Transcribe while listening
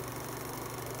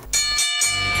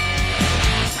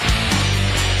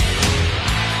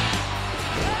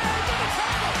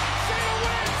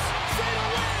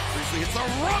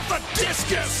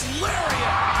Discus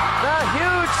lariat. The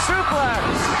huge suplex.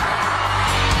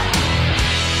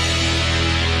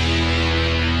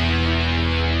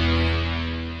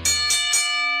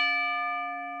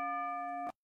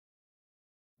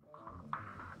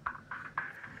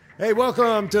 Hey,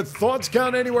 welcome to Thoughts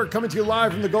Count Anywhere, coming to you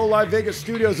live from the Go Live Vegas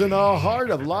studios in the heart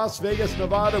of Las Vegas,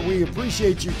 Nevada. We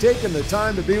appreciate you taking the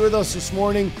time to be with us this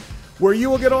morning, where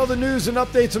you will get all the news and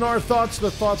updates on our thoughts.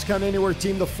 The Thoughts Count Anywhere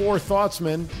team, the four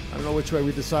Thoughtsmen. I don't know which way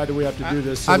we decided we have to do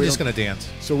this. So I'm just going to dance.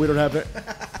 So we don't have it.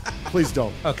 Please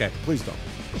don't. Okay. Please don't.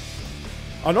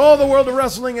 On all the world of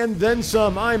wrestling and then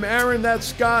some, I'm Aaron, that's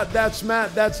Scott, that's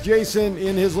Matt, that's Jason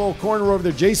in his little corner over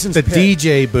there. Jason's The pit.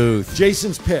 DJ booth.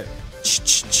 Jason's pit.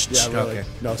 Yeah, really. Okay.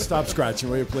 No, stop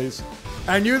scratching, will you, please?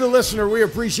 And you, the listener, we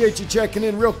appreciate you checking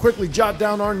in. Real quickly, jot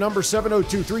down our number,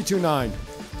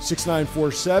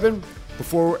 702-329-6947.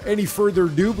 Before any further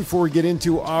ado, before we get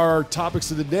into our topics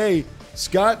of the day,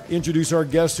 Scott, introduce our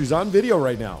guest who's on video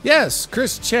right now. Yes,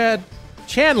 Chris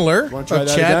Chandler. Want to try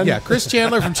that again? Yeah, Chris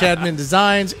Chandler from Chadman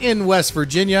Designs in West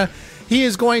Virginia. He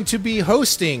is going to be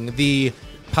hosting the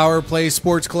Power Play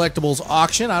Sports Collectibles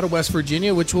auction out of West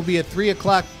Virginia, which will be at 3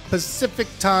 o'clock Pacific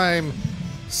time,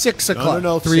 6 o'clock.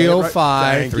 No,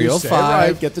 3:05. 3:05.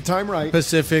 Right. Get the time right.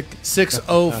 Pacific,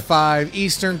 6:05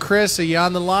 Eastern. Chris, are you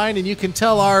on the line? And you can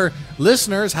tell our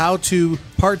listeners how to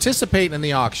participate in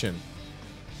the auction.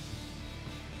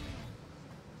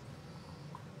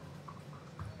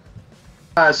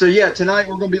 Tonight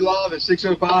we're going to be live at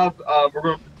 6:05. We're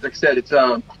going to, like I said, it's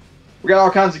we got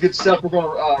all kinds of good stuff. We're going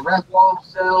to raffle off,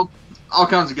 sell, all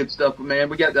kinds of good stuff. But man,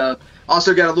 we got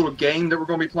also got a little game that we're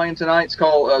going to be playing tonight. It's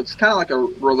called it's kind of like a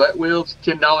roulette wheel. It's a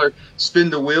 $10 spin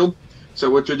the wheel. So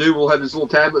what you do, we'll have this little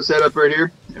tablet set up right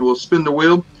here, and we'll spin the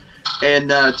wheel. And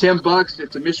 $10,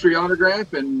 it's a mystery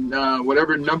autograph, and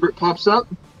whatever number it pops up,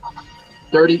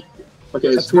 30.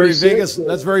 Okay, That's very Vegas.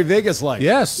 That's very Vegas-like.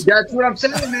 Yes. That's what I'm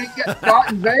saying, man. You got caught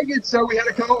in Vegas, so we had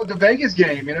to call it the Vegas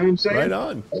game. You know what I'm saying? Right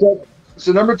on.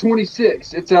 So number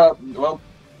 26. It's a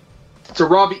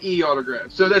Robbie E autograph.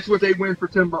 So that's what they win for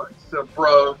 $10. So,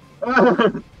 bro.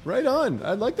 Right on.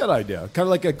 I like that idea. Kind of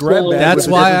like a grab bag. That's with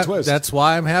a why. different twist. That's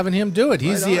why I'm having him do it.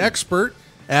 He's Right the on. expert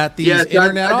at these Yeah,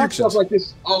 internet I do auctions. stuff like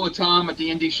this all the time at the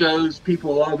indie shows.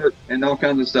 People love it and all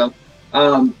kinds of stuff.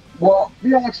 Well,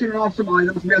 we auctioned off some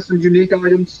items. We got some unique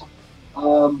items.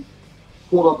 Pulled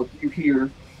up a few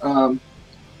here.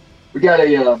 We got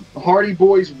a Hardy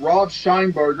Boys Rob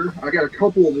Scheinberger. I got a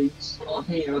couple of these on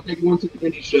hand. I think one's at the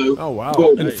indie show. Oh, wow.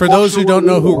 But And for those who don't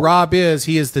know who Rob is,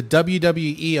 he is the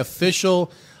WWE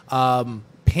official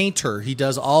painter. He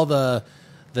does all the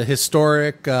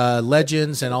historic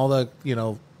legends and all the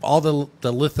all the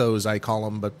lithos, I call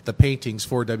them, but the paintings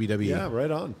for WWE. Yeah,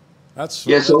 right on. That's so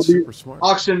that's we'll be super smart.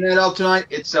 auctioning that out tonight.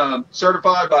 It's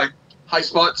certified by High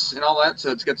Spots and all that,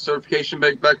 so it's got the certification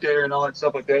back there and all that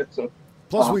stuff like that. So.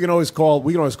 Plus, we can always call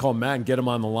Matt and get him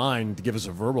on the line to give us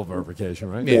a verbal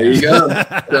verification, right? There you go.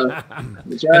 That's right. And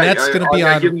that's going to be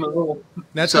I on. give him a little-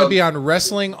 That's so- going to be on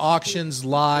Wrestling Auctions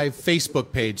Live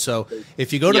Facebook page. So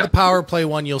if you go to Yeah. the Power Play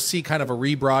one, you'll see kind of a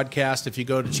rebroadcast. If you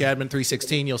go to Chadman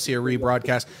 316, you'll see a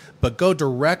rebroadcast. But go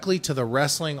directly to the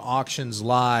Wrestling Auctions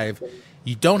Live.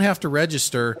 You don't have to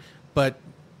register, but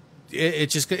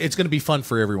it's going to be fun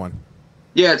for everyone.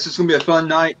 Yeah, it's just going to be a fun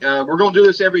night. We're going to do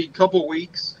this every couple of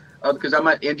weeks because I'm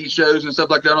at indie shows and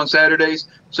stuff like that on Saturdays.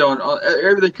 So on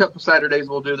every couple of Saturdays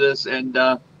we'll do this. And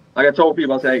like I told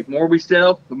people, I say, the more we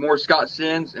sell, the more Scott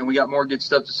sends, and we got more good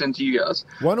stuff to send to you guys.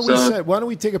 Why don't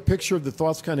we take a picture of the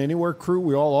Thoughts Count Anywhere crew?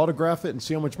 We all autograph it and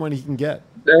see how much money he can get.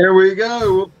 There we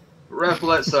go. We'll raffle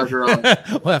that sucker on.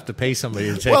 We'll have to pay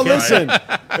somebody to take Well, it. listen,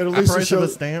 at least Price show of a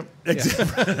stamp. But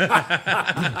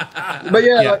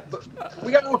yeah,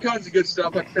 we got all kinds of good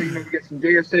stuff. Like I say, we get some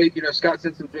JSA. Scott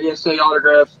sent some JSA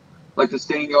autographs, like the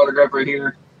Sting autograph right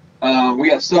here. We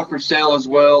got stuff for sale as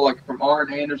well, like from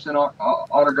Arn Anderson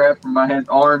autograph from my head.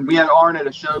 Arn, we had Arn at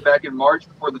a show back in March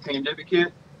before the pandemic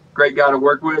hit. Great guy to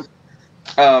work with.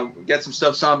 Got some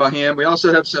stuff signed by him. We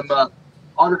also have some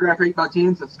autograph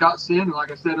 8x10s that Scott sent. And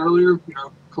like I said earlier,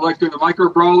 collecting the micro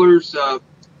brawlers.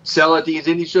 Sell at these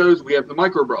indie shows. We have the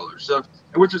micro brawlers. So,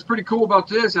 which is pretty cool about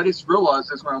this. I just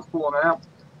realized this when I was pulling it out.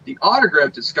 The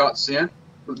autograph that Scott sent,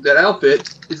 that outfit,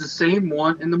 is the same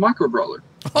one in the micro brawler.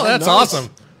 Oh, that's nice. awesome.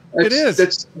 It is.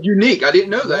 That's unique. I didn't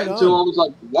know that Right until on. I was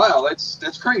like, wow,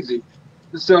 that's crazy.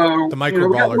 So The micro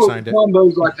we got brawler little signed it.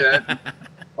 combos like that.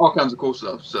 All kinds of cool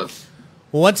stuff. So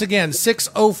Well, once again,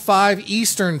 6:05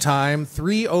 Eastern Time,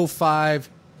 3:05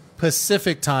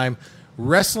 Pacific Time.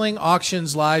 Wrestling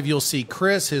Auctions Live. You'll see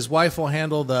Chris. His wife will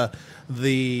handle the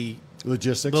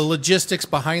Logistics. logistics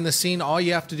behind the scene. All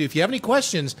you have to do, if you have any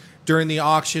questions, during the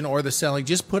auction or the selling,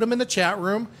 just put them in the chat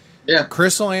room. Yeah.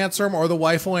 Chris will answer them or the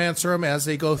wife will answer them as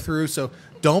they go through. So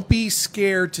don't be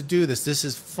scared to do this. This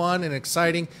is fun and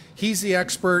exciting. He's the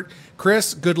expert.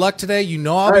 Chris, good luck today. You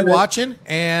know I'll be watching,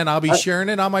 and I'll be sharing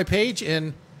it on my page.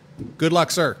 And good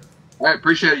luck, sir. All right,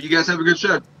 appreciate it. You guys have a good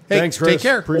show. Hey, Thanks, Chris. take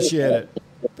care. Appreciate it.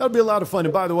 That'll be a lot of fun.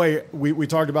 And by the way, we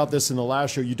talked about this in the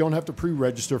last show. You don't have to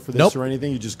pre-register for this Nope. or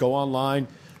anything. You just go online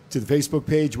to the Facebook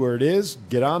page where it is,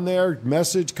 get on there,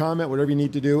 message, comment, whatever you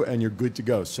need to do, and you're good to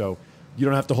go. So you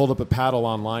don't have to hold up a paddle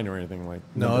online or anything like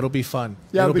that. No, it'll be fun.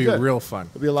 Yeah, it'll be good. real fun.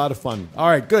 It'll be a lot of fun. All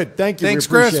right, good. Thank you. Thanks,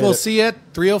 We appreciate Chris. We'll it. see you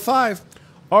at 3:05.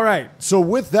 All right. So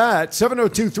with that,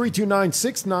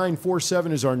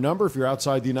 702-329-6947 is our number. If you're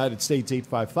outside the United States,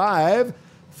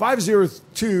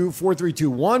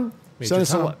 855-502-4321. Send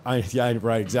us yeah,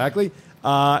 right, exactly.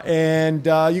 And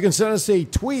you can send us a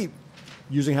tweet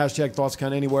using hashtag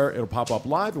ThoughtsCountAnywhere. It'll pop up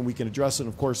live, and we can address it.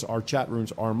 And, of course, our chat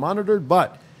rooms are monitored.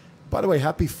 But, by the way,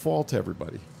 happy fall to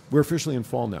everybody. We're officially in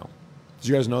fall now. Did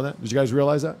you guys know that? Did you guys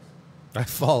realize that? I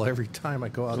fall every time I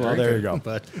go out there. Well, there you go.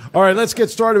 But all right, let's get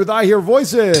started with I Hear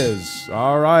Voices.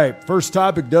 All right, first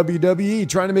topic, WWE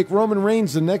trying to make Roman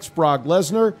Reigns the next Brock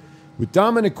Lesnar with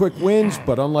dominant quick wins,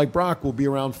 but unlike Brock, will be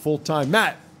around full time.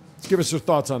 Matt, let's give us your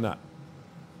thoughts on that.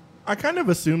 I kind of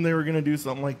assumed they were going to do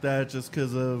something like that just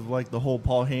because of like the whole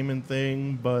Paul Heyman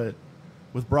thing, but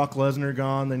with Brock Lesnar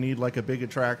gone, they need like a big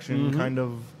attraction, kind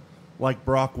of like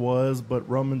Brock was, but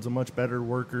Roman's a much better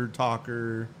worker,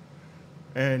 talker,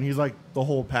 and he's like the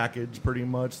whole package pretty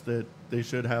much that they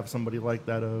should have somebody like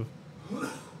that of.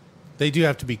 they do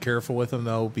have to be careful with him,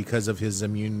 though, because of his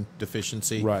immune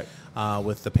deficiency. Right.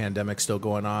 With the pandemic still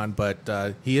going on.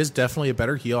 But he is definitely a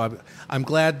better heel. I'm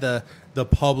glad the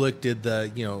public did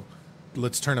the,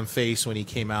 let's turn him face when he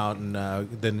came out and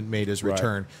then made his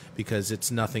return, because it's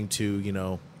nothing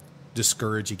to,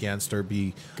 discourage against or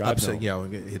be upset. No.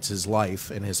 It's his life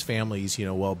and his family's,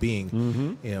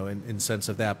 well-being, in sense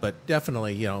of that. But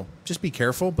definitely, just be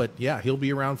careful. But yeah, he'll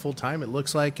be around full time, it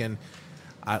looks like. And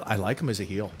I like him as a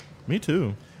heel. Me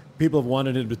too. People have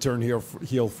wanted him to turn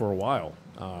heel for a while,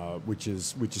 which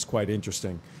is quite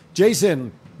interesting.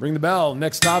 Jason, ring the bell.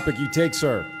 Next topic you take,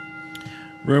 sir.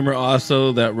 Rumor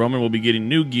also that Roman will be getting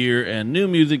new gear and new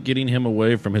music, getting him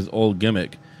away from his old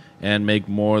gimmick and make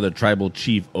more the tribal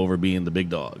chief over being the big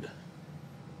dog.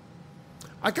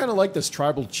 I kind of like this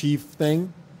tribal chief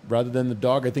thing rather than the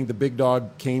dog. I think the big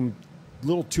dog came a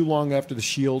little too long after the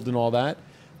Shield and all that.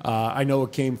 I know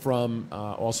it came from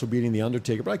also beating The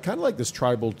Undertaker, but I kind of like this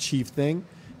tribal chief thing.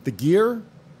 The gear,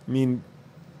 I mean...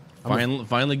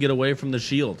 Finally get away from the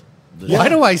Shield. Why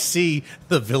do I see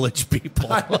the Village People?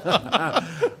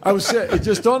 It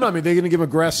just dawned on me. They're going to give him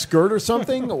a grass skirt or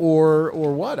something, or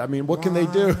what? I mean, what can they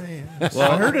do?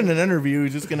 Well, I heard in an interview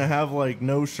he's just going to have like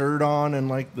no shirt on and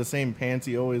like the same pants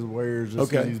he always wears just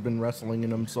because he's been wrestling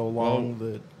in them so long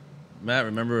that... Matt,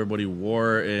 remember what he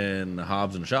wore in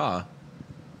Hobbs and Shaw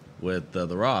with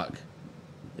The Rock?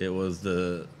 It was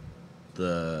the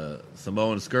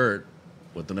Samoan skirt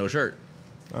with the no shirt.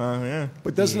 Yeah.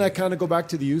 But doesn't that kind of go back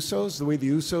to the Usos, the way the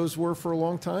Usos were for a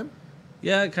long time?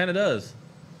 Yeah, it kind of does.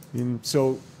 I mean,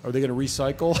 so are they going to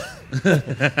recycle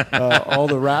all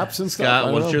the raps and stuff?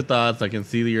 Scott, what's your thoughts? I can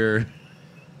see your...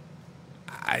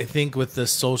 I think with the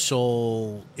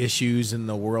social issues in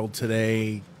the world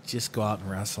today, just go out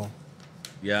and wrestle.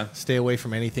 Yeah. Stay away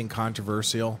from anything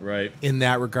controversial. Right. In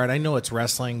that regard, I know it's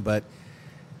wrestling, but...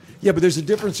 Yeah, but there's a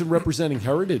difference in representing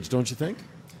heritage, don't you think?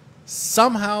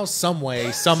 Somehow, some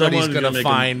way, somebody's going to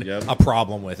find a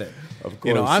problem with it. Of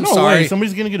course. I'm No sorry. way,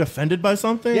 somebody's going to get offended by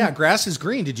something? Yeah, grass is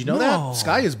green. Did you know that?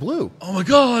 Sky is blue. Oh, my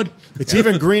God. It's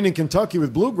even green in Kentucky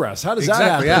with bluegrass. How does that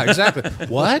happen? Yeah, exactly.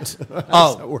 What?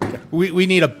 We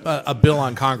need a bill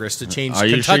on Congress to change Are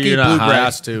you sure Kentucky you're not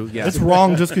bluegrass to... Yeah, It's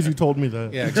wrong just because you told me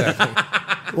that. yeah, exactly.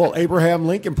 Well, Abraham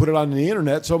Lincoln put it on the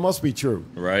internet, so it must be true.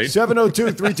 Right.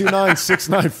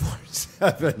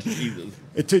 702-329-6947. Jesus.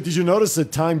 Did you notice the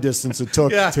time distance it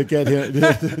took to get him?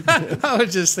 I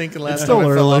was just thinking last still time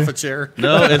I fell early. off a chair.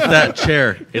 No, it's that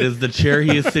chair. It is the chair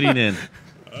he is sitting in.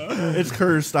 It's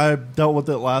cursed. I dealt with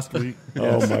it last week.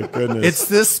 Oh, my goodness. It's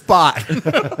this spot.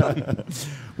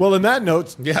 Well, in that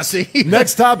note, Yeah, see?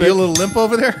 Next topic. You a little limp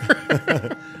over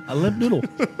there? A limp noodle.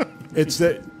 it's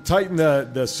the tighten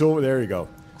the silver. There you go.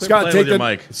 Quit Scott, playing take with the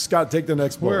your mic. Scott, take the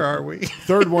next one. Where are we?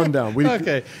 Third one down.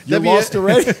 Okay. You lost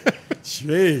already?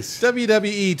 Jeez.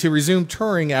 WWE to resume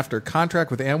touring after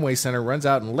contract with Amway Center runs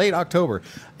out in late October.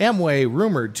 Amway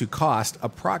rumored to cost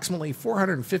approximately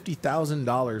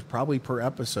 $450,000 probably per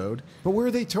episode. But where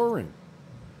are they touring?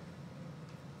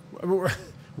 Where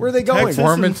are they going?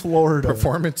 Texas and Florida.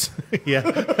 Performance. Yeah.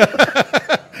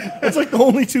 It's like the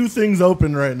only two things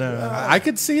open right now. I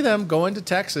could see them going to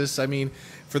Texas. I mean,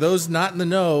 for those not in the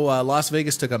know, Las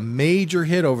Vegas took a major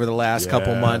hit over the last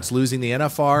couple months, losing the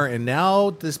NFR, and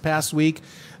now this past week,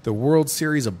 the World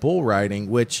Series of Bull Riding,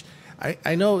 which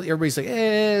I know everybody's like,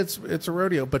 it's a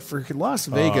rodeo, but for Las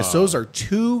Vegas, those are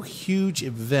two huge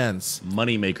events.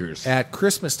 Money makers. At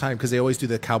Christmas time, because they always do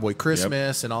the Cowboy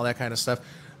Christmas and all that kind of stuff.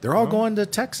 They're all going to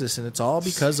Texas, and it's all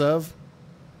because of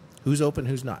who's open,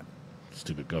 who's not.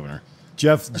 Stupid governor.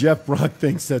 Jeff Brock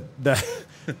thinks that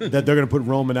they're going to put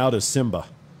Roman out as Simba.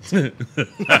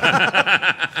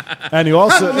 And he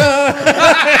also...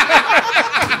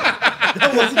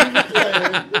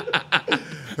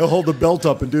 He'll hold the belt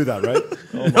up and do that, right?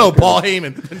 No, Paul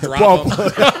Heyman. Drop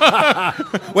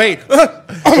him. Wait.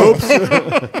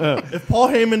 If Paul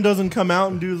Heyman doesn't come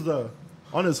out and do the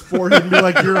on his forehead and be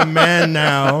like, "You're a man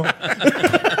now."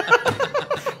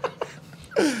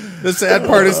 The sad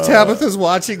part is Tabitha's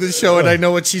watching the show, and I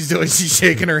know what she's doing. She's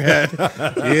shaking her head.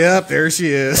 Yep, there she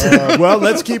is. Well,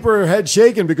 let's keep her head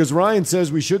shaking because Ryan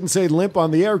says we shouldn't say limp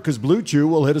on the air because Blue Chew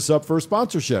will hit us up for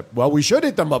sponsorship. Well, we should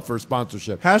hit them up for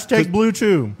sponsorship. Hashtag Blue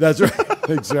Chew. That's right.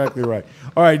 Exactly right.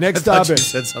 All right, next I thought you topic.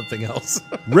 said something else.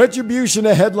 Retribution,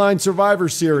 a headline Survivor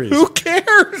Series. Who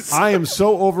cares? I am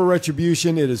so over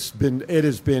Retribution. It has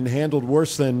been handled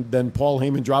worse than Paul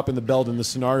Heyman dropping the belt in the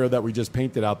scenario that we just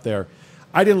painted out there.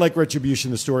 I didn't like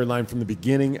Retribution, the storyline from the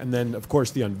beginning, and then, of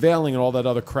course, the unveiling and all that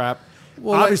other crap.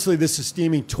 Well, obviously, this is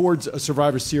steaming towards a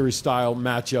Survivor Series style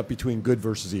matchup between good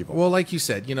versus evil. Well, like you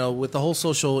said, with the whole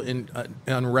social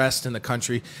unrest in the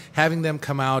country, having them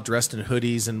come out dressed in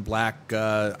hoodies and black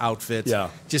outfits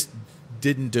just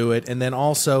didn't do it. And then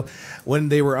also, when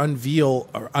they were unveiled,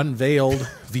 Are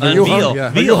you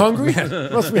hungry?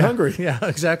 Must be hungry. Yeah,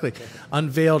 exactly.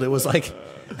 Unveiled, it was like,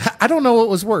 I don't know what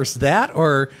was worse, that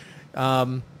or...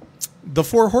 the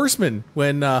Four Horsemen,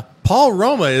 when Paul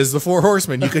Roma is the Four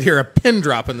Horsemen, you could hear a pin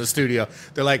drop in the studio.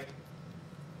 They're like,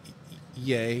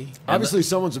 yay. Obviously,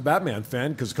 someone's a Batman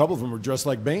fan because a couple of them were dressed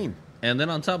like Bane. And then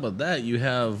on top of that, you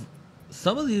have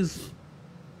some of these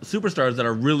superstars that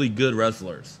are really good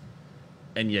wrestlers,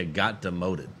 and you got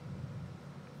demoted.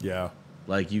 Yeah.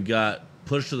 Like, you got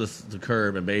pushed to the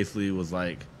curb and basically was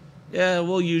like, yeah,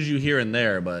 we'll use you here and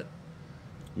there, but...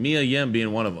 Mia Yim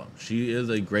being one of them. She is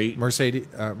a great... Mercedes,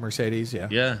 yeah.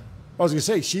 Yeah. I was going to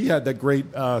say, she had that great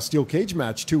steel cage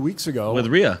match 2 weeks ago. With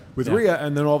Rhea. Rhea,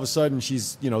 and then all of a sudden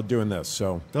she's, doing this.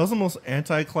 So that was the most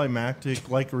anticlimactic,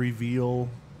 reveal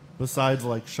besides,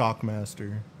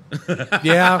 Shockmaster.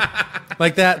 Yeah.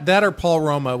 Like that or Paul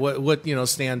Roma. What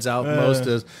stands out most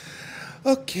is,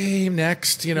 okay,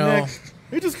 next, Next.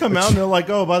 They just come out and they're like,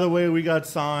 oh, by the way, we got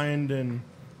signed and...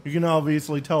 You can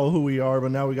obviously tell who we are, but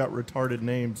now we got retarded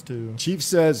names, too. Chief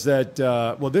says that,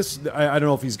 I don't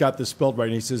know if he's got this spelled right.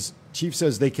 And he says, Chief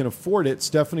says they can afford it.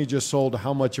 Stephanie just sold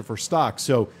how much of her stock?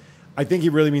 So I think he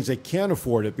really means they can't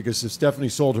afford it because if Stephanie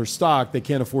sold her stock, they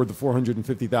can't afford the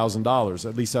 $450,000.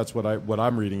 At least that's what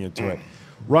I'm reading into it.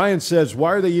 Ryan says,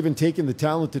 why are they even taking the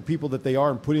talented people that they are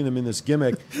and putting them in this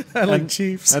gimmick? I like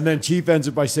Chiefs. And then Chief ends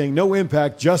it by saying, no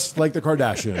impact, just like the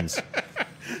Kardashians.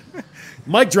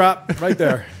 Mic drop right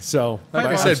there. So, like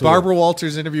I said, Barbara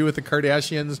Walters' interview with the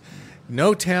Kardashians.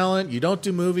 No talent. You don't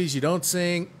do movies. You don't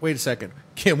sing. Wait a second.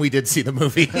 Kim, we did see the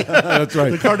movie. That's right.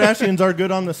 The Kardashians are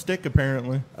good on the stick,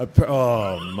 apparently.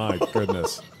 Oh, my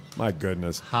goodness. My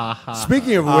goodness.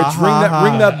 Speaking of which,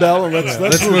 ring that bell and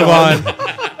let's move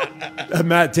on.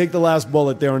 Matt, take the last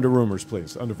bullet there under rumors,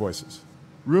 please, under voices.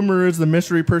 Rumor is the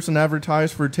mystery person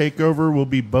advertised for TakeOver will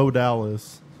be Bo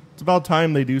Dallas. It's about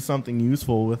time they do something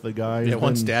useful with the guy. Yeah,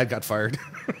 once Dad got fired.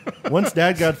 Once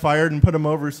Dad got fired and put him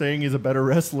over saying he's a better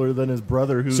wrestler than his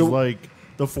brother, who's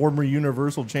the former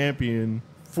Universal Champion.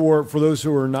 For those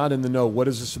who are not in the know, what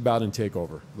is this about in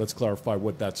TakeOver? Let's clarify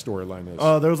what that storyline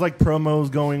is. There was promos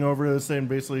going over this saying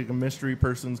basically a mystery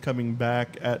person's coming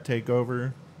back at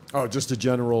TakeOver. Oh, just a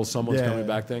general someone's coming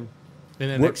back thing?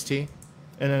 In NXT?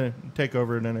 And then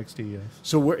TakeOver in NXT, yes.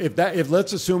 So if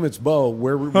let's assume it's Bo,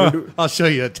 where do I'll show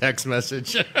you a text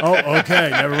message. Oh, okay,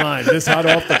 never mind. This hot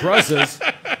off the presses.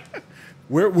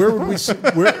 Where would we see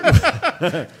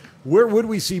where would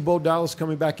we see Bo Dallas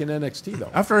coming back in NXT though?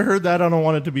 After I heard that, I don't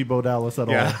want it to be Bo Dallas at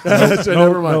all. So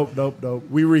never mind. Nope.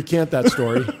 We recant that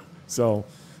story. So,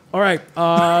 all right.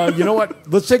 You know what?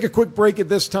 Let's take a quick break at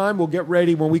this time. We'll get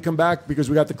ready when we come back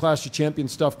because we got the Clash of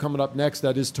Champions stuff coming up next.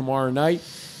 That is tomorrow night.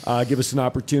 Give us an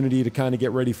opportunity to kind of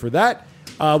get ready for that.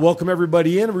 Welcome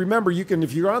everybody in. Remember, you can,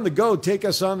 if you're on the go, take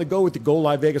us on the go with the Go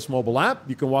Live Vegas mobile app.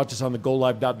 You can watch us on the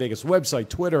GoLive.Vegas website,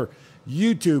 Twitter,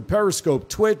 YouTube, Periscope,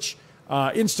 Twitch.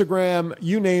 Instagram,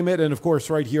 you name it, and of course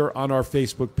right here on our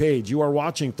Facebook page. You are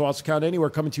watching Thoughts Count Anywhere,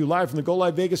 coming to you live from the Go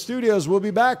Live Vegas studios. We'll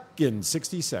be back in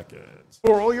 60 seconds.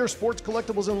 For all your sports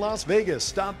collectibles in Las Vegas,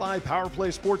 stop by Power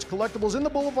Play Sports Collectibles in the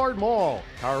Boulevard Mall.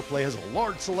 Power Play has a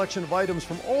large selection of items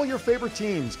from all your favorite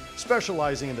teams,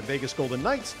 specializing in the Vegas Golden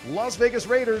Knights, Las Vegas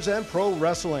Raiders, and pro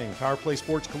wrestling. Power Play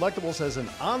Sports Collectibles has an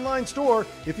online store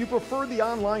if you prefer the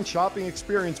online shopping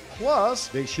experience, plus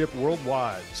they ship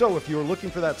worldwide. So if you're looking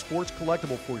for that sports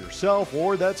collectible for yourself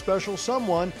or that special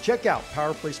someone, check out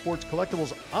Power Play Sports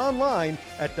Collectibles online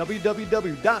at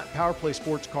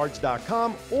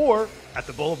www.powerplaysportscards.com or at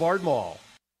the Boulevard Mall.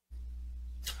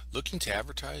 Looking to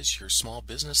advertise your small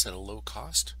business at a low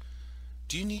cost?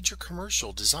 Do you need your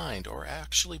commercial designed or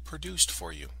actually produced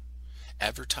for you?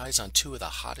 Advertise on two of the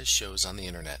hottest shows on the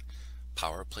internet,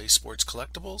 Power Play Sports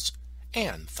Collectibles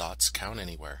and Thoughts Count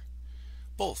Anywhere.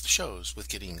 Both shows with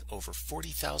getting over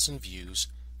 40,000 views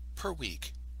per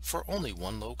week for only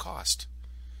one low cost.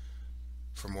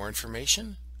 For more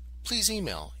information, please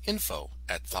email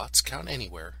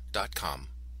info@thoughtscountanywhere.com.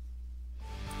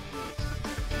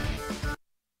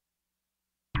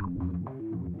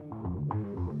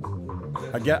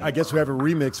 I guess we have a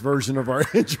remix version of our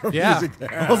intro music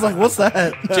there. I was like, what's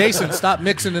that? Jason, stop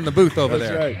mixing in the booth over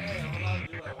That's there. right.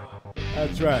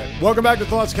 That's right. Welcome back to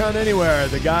Thoughts Count Anywhere.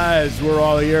 The guys, we're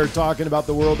all here talking about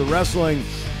the world of wrestling.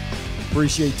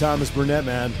 Appreciate Thomas Burnett,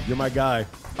 man. You're my guy.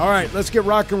 All right, let's get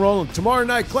rock and rolling. Tomorrow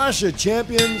night, Clash of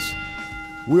Champions.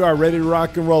 We are ready to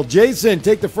rock and roll. Jason,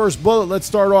 take the first bullet. Let's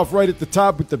start off right at the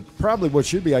top with the probably what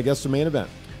should be, I guess, the main event.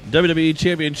 WWE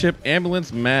Championship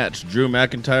ambulance match: Drew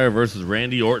McIntyre versus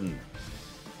Randy Orton.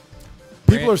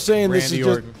 People are saying this is Randy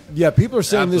just Orton. People are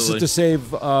saying this is Absolutely. to save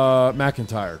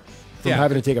McIntyre from Yeah.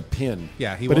 having to take a pin.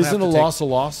 Yeah, he but won't isn't have a to take- loss a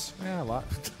loss? Yeah, a lot.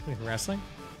 Wrestling?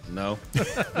 No,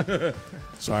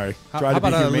 Sorry. How Try to be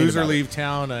about a humane loser about it. leave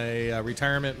town, a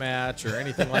retirement match, or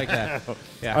anything like that?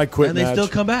 Yeah. I quit and they match. still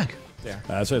come back. yeah.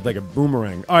 That's right, like a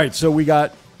boomerang. All right, so we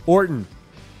got Orton.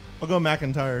 I'll go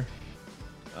McIntyre.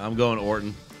 I'm going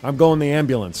Orton. I'm going the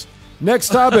ambulance. Next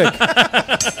topic.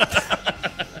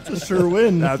 It's a sure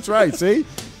win. That's right. See?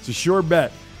 It's a sure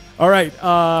bet. All right.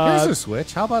 Here's a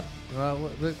switch. How about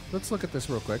let's look at this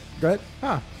real quick. go ahead.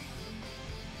 Huh.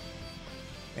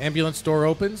 Ambulance door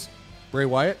opens. Bray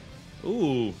Wyatt.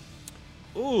 Ooh,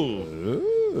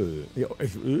 Ooh.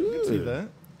 See that?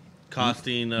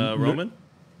 costing Roman.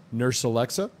 Nurse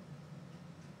Alexa.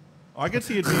 Oh, I could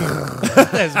see it being.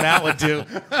 As Matt would do.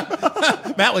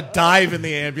 Matt would dive in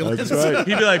the ambulance. That's right.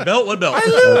 He'd be like, "Belt, what belt?"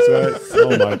 That's right.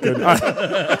 Oh, my goodness.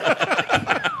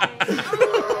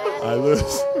 I lose.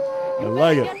 I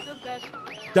like it.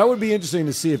 That would be interesting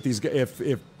to see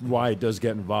if Wyatt does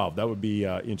get involved. That would be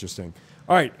interesting.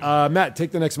 All right, Matt,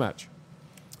 take the next match.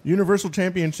 Universal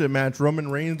Championship match: Roman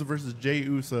Reigns versus Jey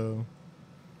Uso.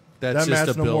 That's That just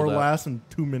match a no build more up. lasts in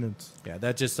 2 minutes. Yeah,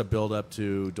 that's just a build up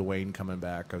to Dwayne coming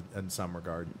back in some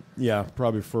regard. Yeah,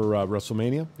 probably for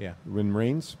WrestleMania. Yeah. When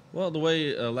Reigns. Well, the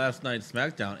way last night's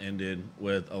SmackDown ended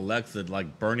with Alexa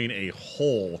like burning a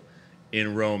hole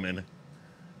in Roman,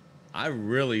 I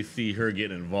really see her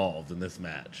getting involved in this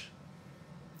match.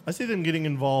 I see them getting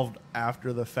involved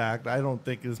after the fact. I don't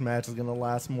think this match is going to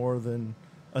last more than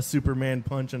a Superman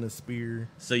punch and a spear.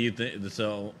 So you think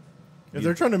so? If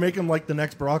they're trying to make him like the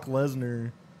next Brock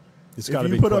Lesnar, It's if got to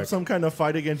you be put quick. up some kind of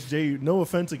fight against Jey, no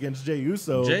offense against Jey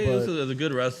Uso, Jey but Uso is a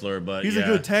good wrestler, but he's yeah. a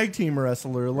good tag team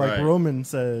wrestler, like Right. Roman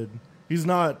said. He's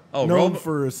not known Roman-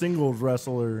 for a singles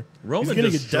wrestler. Roman he's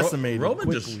going to get destro- decimated Roman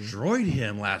quickly. destroyed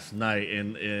him last night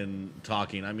in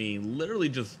talking. I mean, literally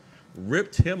just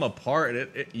ripped him apart.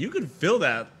 You could feel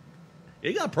that.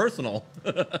 It got personal.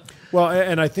 Well,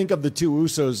 and I think of the two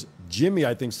Usos, Jimmy,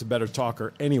 I think, is the better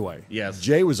talker anyway. Yes.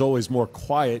 Jay was always more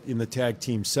quiet in the tag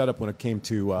team setup when it came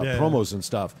to promos and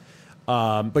stuff.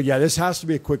 But yeah, this has to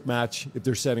be a quick match if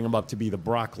they're setting him up to be the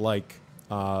Brock-like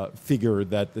figure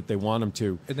that they want him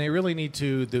to. And they really need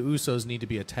to, the Usos need to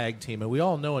be a tag team. And we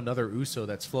all know another Uso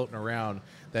that's floating around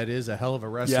that is a hell of a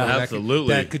wrestler. Yeah, that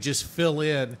absolutely. That could just fill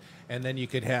in, and then you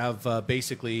could have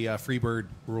basically Freebird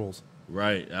rules.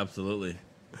 Right, absolutely.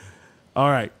 All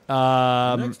right.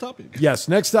 Next topic. Yes,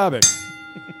 next topic.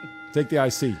 Take the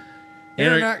IC.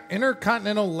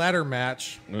 Intercontinental ladder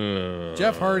match.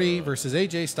 Jeff Hardy versus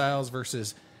AJ Styles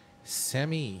versus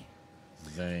Sami.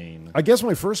 Zayn. I guess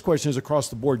my first question is across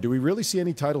the board. Do we really see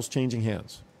any titles changing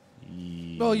hands?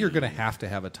 Well, you're going to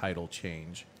have a title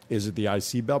change. Is it the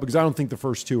IC belt? Because I don't think the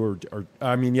first two are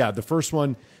I mean, yeah, the first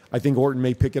one, I think Orton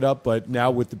may pick it up, but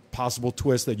now with the possible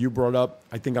twist that you brought up,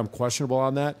 I think I'm questionable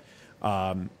on that.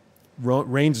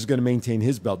 Reigns is going to maintain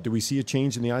his belt. Do we see a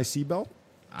change in the IC belt?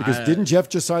 Because didn't Jeff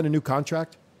just sign a new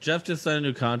contract? Jeff just signed a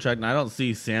new contract, and I don't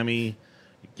see Sammy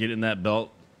getting that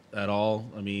belt at all.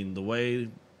 I mean, the way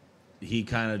he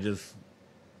kind of just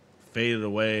faded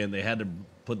away, and they had to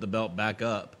put the belt back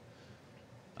up.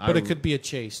 But it could be a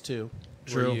chase too.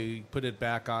 True. Where you put it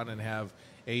back on and have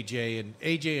AJ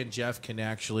and Jeff can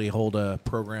actually hold a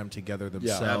program together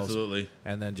themselves. Absolutely.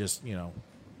 And then just,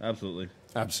 Absolutely.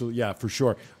 Absolutely, yeah, for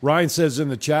sure. Ryan says in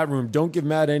the chat room, don't give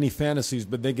Matt any fantasies,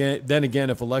 but then again,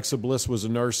 if Alexa Bliss was a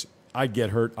nurse, I'd get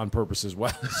hurt on purpose as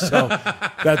well. So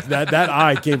that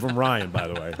eye came from Ryan, by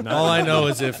the way. all I know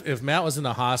is if Matt was in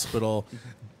the hospital,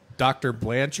 Dr.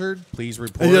 Blanchard, please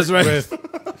report That's right.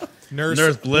 with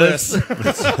Nurse Bliss.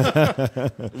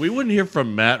 We wouldn't hear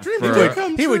from Matt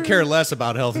He would care less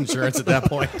about health insurance at that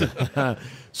point.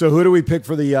 So who do we pick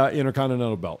for the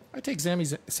Intercontinental belt? I take Sami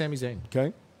Zayn.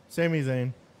 Okay, Sami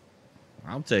Zayn.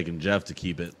 I'm taking Jeff to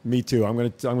keep it. me too. I'm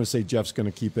gonna say Jeff's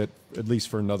gonna keep it at least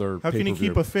for another. How can he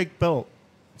keep a fake belt?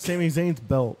 Sami Zayn's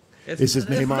belt. Is his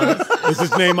name on it? Is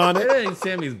his name on It it? ain't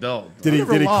Sammy's belt. Did he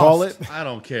Never call it? lost. I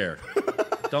don't care.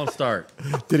 Don't start.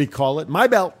 Did he call it? My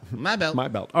belt. My belt. My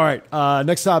belt. All right.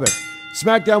 Next topic: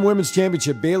 SmackDown Women's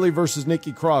Championship. Bayley versus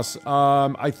Nikki Cross.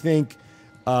 I think.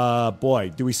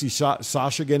 Boy, do we see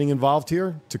Sasha getting involved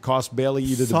here to cost Bayley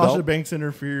either the Sasha belt? Banks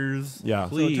interferes. Yeah.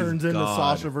 So it turns into God.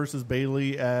 Sasha versus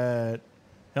Bailey at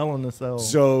Hell in a Cell.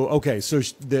 So okay, so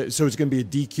it's going to be a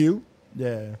DQ,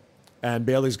 yeah. and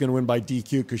Bayley's going to win by DQ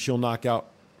because she'll knock out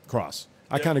Cross.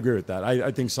 I kind of agree with that.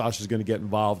 I think Sasha's going to get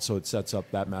involved, so it sets up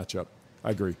that matchup. I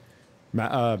agree.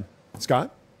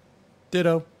 Scott?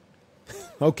 Ditto.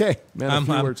 Okay, man, a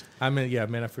few words. I'm in, yeah,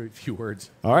 man, a few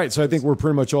words. All right, so I think we're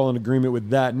pretty much all in agreement with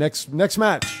that. Next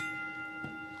match.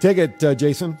 Take it,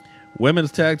 Jason.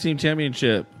 Women's Tag Team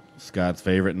Championship. Scott's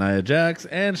favorite Nia Jax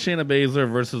and Shayna Baszler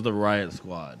versus the Riot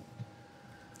Squad.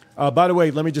 By the way,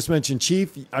 let me just mention,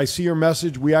 Chief, I see your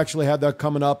message. We actually have that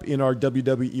coming up in our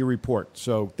WWE report.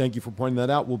 So thank you for pointing that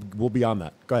out. We'll be on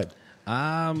that. Go ahead.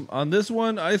 On this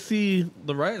one, I see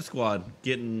the Riot Squad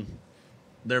getting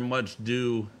their much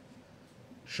due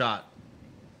shot.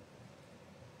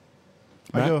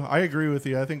 I agree with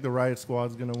you. I think the Riot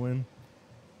Squad's going to win.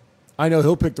 I know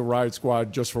he'll pick the Riot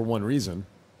Squad just for one reason.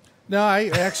 No, I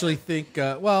actually think,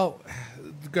 there's going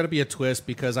to be a twist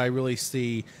because I really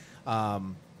see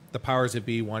the powers that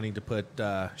be wanting to put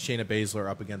Shayna Baszler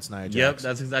up against Nia Jax. Yep,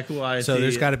 that's exactly why I see So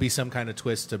there's it. got to be some kind of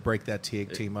twist to break that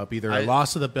team up. Either I- a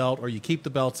loss of the belt or you keep the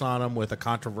belts on them with a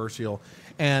controversial,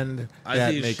 and I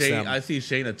that see makes Shayna, them. I see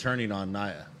Shayna turning on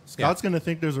Nia. Scott's going to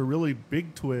think there's a really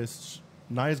big twist.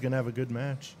 Nia's going to have a good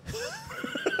match.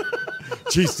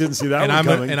 Jeez, didn't see that and one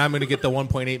coming. I'm going to get the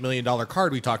 $1.8 million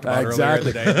card we talked about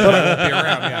Exactly. earlier in the day. But I won't be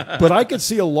around. Yeah. But I could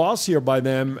see a loss here by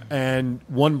them and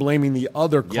one blaming the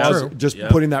other, True. just Yeah.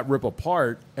 putting that rip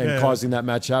apart and Yeah. causing that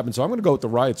match to happen. So I'm going to go with the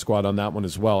Riot Squad on that one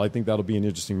as well. I think that'll be an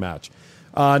interesting match.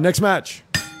 Next match,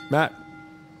 Matt.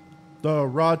 The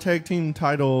Raw Tag Team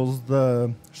titles,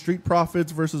 the Street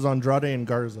Profits versus Andrade and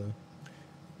Garza.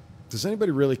 Does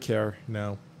anybody really care?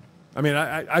 No. I mean,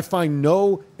 I find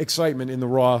no excitement in the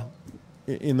Raw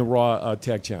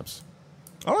tag champs.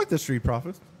 I like the Street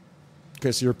Profits.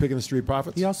 Okay, so you're picking the Street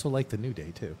Profits. He also liked the New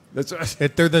Day too. That's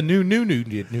They're the new Day. the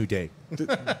new New Day.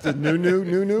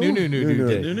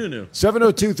 No.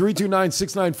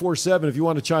 702-329-6947 if you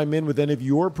want to chime in with any of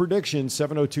your predictions.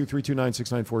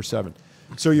 702-329-6947.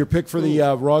 So your pick for the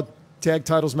Raw tag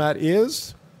titles, Matt,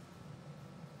 is?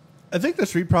 I think the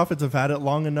Street Profits have had it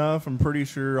long enough. I'm pretty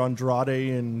sure Andrade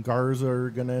and Garza are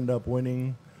going to end up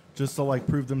winning just to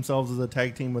prove themselves as a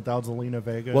tag team without Zelina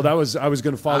Vega. Well, I was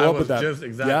going to follow up with that. Just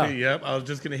exactly. Yeah. Yep. I was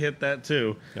just going to hit that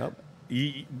too. Yep.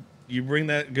 You bring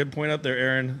that good point up there,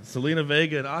 Aaron. Selena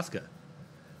Vega and Asuka.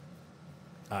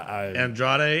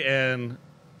 Andrade and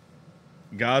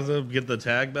Gaza get the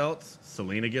tag belts.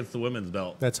 Selena gets the women's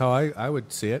belt. That's how I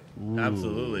would see it.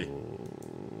 Absolutely.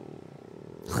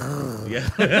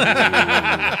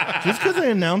 Yeah. just because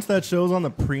they announced that show's on the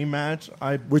pre-match,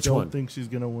 I Which don't one? think she's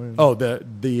going to win. Oh, the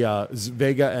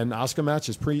Vega and Asuka match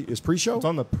is pre-show? It's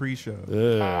on the pre-show.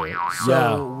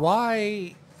 So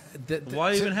why?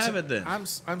 Why even have it then?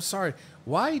 I'm sorry.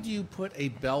 Why do you put a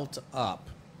belt up,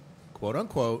 quote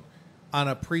unquote, on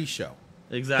a pre-show?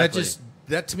 Exactly.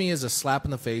 That to me is a slap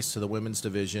in the face to the women's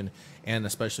division and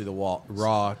especially the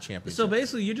Raw Championship. So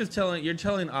basically, you're telling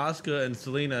Asuka and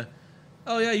Selena,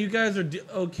 oh yeah, you guys are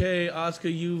okay.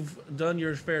 Asuka, you've done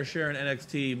your fair share in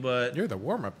NXT, but you're the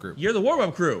warm-up group. You're the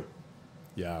warm-up crew.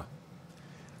 Yeah.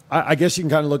 I guess you can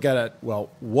kind of look at it, well,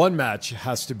 one match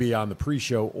has to be on the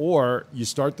pre-show, or you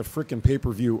start the frickin'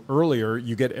 pay-per-view earlier,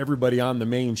 you get everybody on the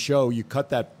main show, you cut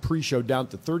that pre-show down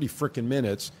to 30 frickin'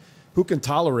 minutes, who can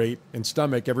tolerate and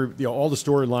stomach all the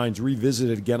storylines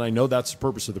revisited again. I know that's the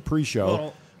purpose of the pre-show,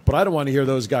 Well- but I don't want to hear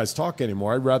those guys talk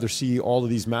anymore. I'd rather see all of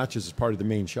these matches as part of the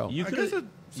main show. You I could guess have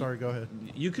sorry, go ahead.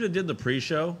 did the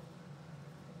pre-show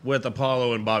with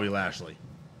Apollo and Bobby Lashley.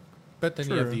 But then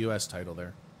you have True. the U.S. title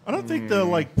there. I don't think the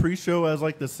like pre-show has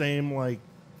like the same like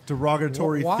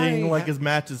derogatory Why thing like ha- his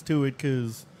matches to it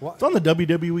because Why- it's on the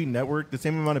WWE network. The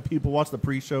same amount of people watch the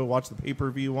pre-show, watch the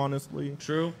pay-per-view. Honestly,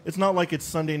 True. it's not like it's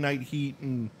Sunday Night Heat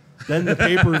and then the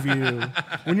pay-per-view.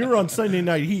 When you were on Sunday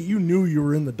Night Heat, you knew you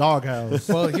were in the doghouse.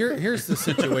 Well, here's the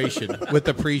situation with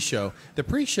the pre-show. The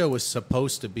pre-show was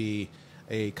supposed to be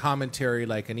a commentary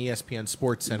like an ESPN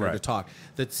Sports Center to Right. talk.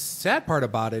 The sad part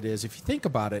about it is, if you think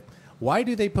about it, why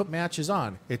do they put matches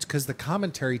on? It's because the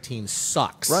commentary team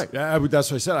sucks. Right.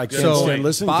 That's what I said. I can't So stand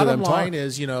listening to bottom them line talk.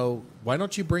 is, why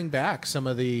don't you bring back some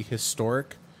of the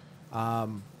historic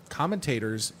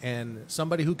commentators and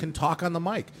somebody who can talk on the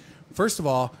mic? First of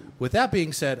all, with that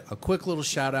being said, a quick little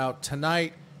shout out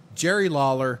tonight, Jerry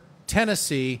Lawler,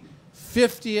 Tennessee,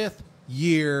 50th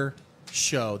year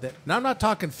show. Now I'm not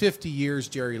talking 50 years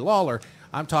Jerry Lawler.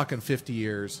 I'm talking 50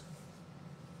 years.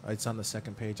 It's on the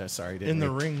second page. I'm sorry. I didn't In the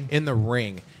read. ring. In the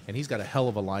ring. And he's got a hell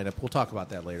of a lineup. We'll talk about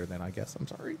that later then, I guess. I'm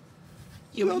sorry.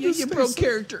 You broke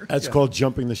character. That's called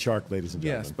jumping the shark, ladies and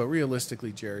gentlemen. Yes, but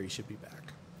realistically, Jerry should be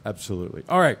back. Absolutely.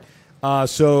 All right.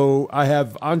 So I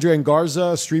have Andre and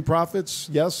Garza, Street Profits.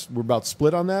 Yes, we're about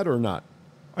split on that or not?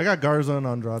 I got Garza and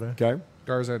Andrade. Okay.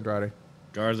 Garza Andrade.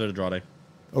 Garza Andrade.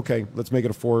 Okay, let's make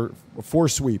it a four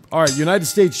sweep. All right, United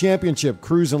States Championship,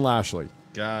 Cruz and Lashley.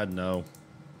 God, no.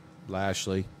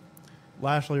 Lashley.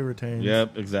 Lashley retains.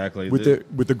 Yep, exactly. With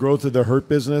the growth of the Hurt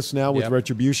business now with Yep.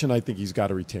 Retribution, I think he's got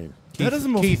to retain. That is the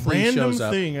most Keith Lee random shows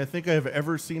up. thing I think I've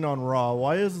ever seen on Raw.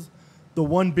 Why is the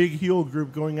one big heel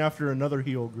group going after another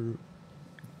heel group?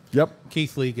 Yep.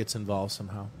 Keith Lee gets involved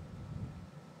somehow.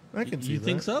 I can see You that.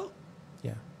 think so?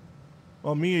 Yeah.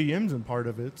 Well, Mia Yim's in part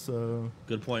of it, so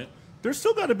Good point. there's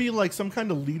still got to be like some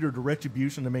kind of leader to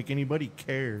Retribution to make anybody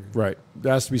care. Right.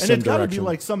 There has to be And some it's got to be direction.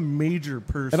 like some major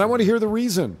person. And I want to hear the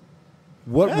reason.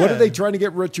 What Yeah. are they trying to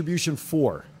get Retribution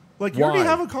for? Like, you already Why?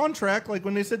 have a contract. Like,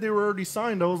 when they said they were already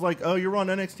signed, I was like, oh, you're on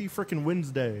NXT freaking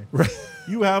Wednesday. Right.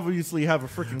 You obviously have a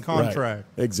freaking contract. Right.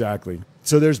 Exactly.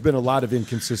 So there's been a lot of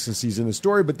inconsistencies in the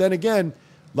story, but then again,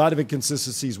 a lot of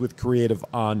inconsistencies with creative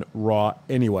on Raw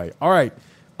anyway. All right.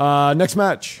 Next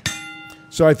match.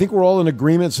 So I think we're all in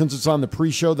agreement, since it's on the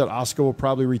pre-show, that Asuka will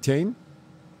probably retain.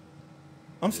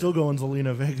 I'm still going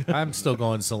Zelina Vega. I'm still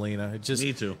going Selena. It just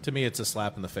Me too. To me, it's a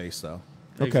slap in the face, though.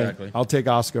 Okay. Exactly. I'll take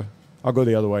Asuka. I'll go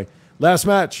the other way. Last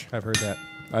match. I've heard that.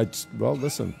 Well,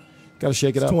 listen. Got to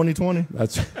shake it It's up. 2020.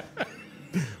 That's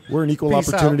we're an equal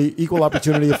Peace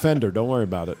opportunity offender. Don't worry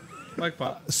about it. Mike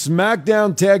Pop.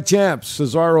 SmackDown Tag Champs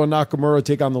Cesaro and Nakamura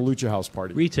take on the Lucha House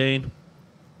Party. Retain.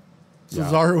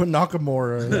 Cesaro and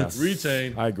Nakamura.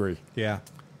 Retain. I agree. Yeah.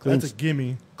 That's a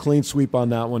gimme. Clean sweep on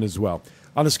that one as well.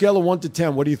 On a scale of 1 to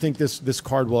 10, what do you think this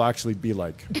card will actually be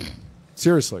like?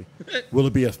 Seriously, will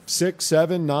it be a 6,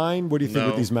 7, 9? What do you think No.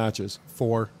 with these matches?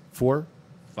 4. 4?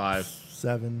 5.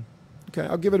 7. Okay,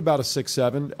 I'll give it about a 6,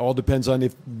 7. All depends on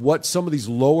what some of these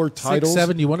lower 6, titles.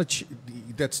 7. You want to?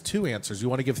 That's 2 answers. You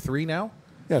want to give 3 now?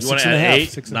 Yeah, You want 6 to and a add half. 8,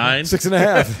 6 9? 6 and a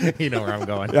half. You know where I'm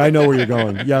going. Yeah, I know where you're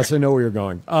going. Yes, I know where you're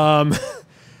going.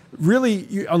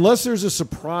 Really, unless there's a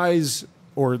surprise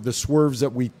or the swerves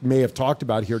that we may have talked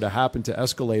about here to happen to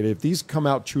escalate, if these come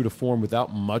out true to form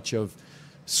without much of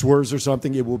swerves or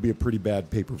something, it will be a pretty bad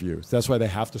pay-per-view. That's why they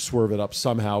have to swerve it up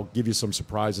somehow, give you some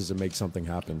surprises, and make something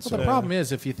happen. Well, So, the problem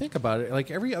is, if you think about it,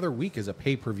 like every other week is a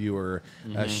pay-per-view or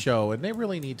a show, and they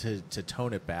really need to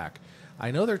tone it back.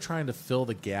 I know they're trying to fill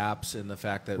the gaps in the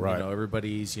fact that Right.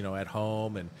 everybody's at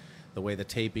home, and the way the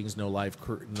tapings, no live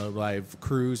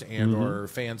crews and or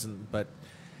fans, but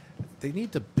they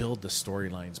need to build the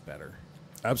storylines better.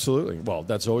 absolutely. Well,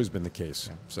 that's always been the case.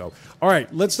 So, all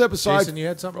right, let's step aside. Jason, you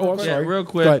had something Oh, real I'm quick? sorry. Yeah, real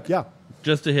quick. Go ahead. Yeah.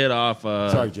 Just to hit off,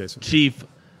 Sorry, Jason. Chief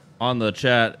on the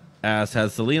chat asked,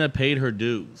 has Selena paid her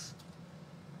dues?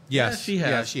 Yes, Yeah, she has.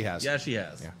 Yeah, she has. Yeah, she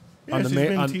has. Yeah. Yeah, On the she's ma-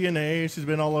 been on- TNA. She's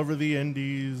been all over the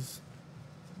indies.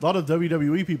 A lot of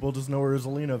WWE people just know her as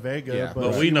Zelina Vega. Yeah,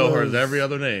 But she we know her was- as every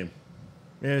other name.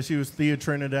 Yeah, she was Thea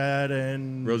Trinidad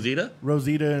and Rosita?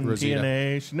 Rosita and Rosita.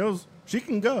 TNA. She knows she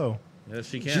can go. Yes,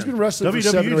 she can. She's been wrestling for WWE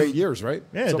 7 or 8 just- years, right?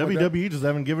 Yeah, Something like that? WWE just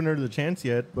haven't given her the chance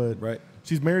yet. But Right.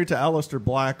 she's married to Aleister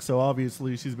Black, so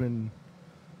obviously she's been.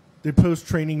 They post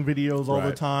training videos all the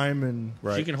Right. time, and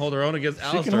Right. She can hold her own against she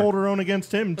Alistair. can hold her own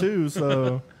against him too.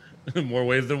 So More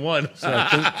ways than one. So I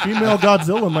think Female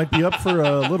Godzilla might be up for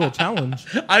a little challenge.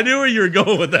 I knew where you were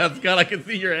going with that, Scott. I can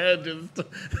see your head just.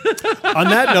 on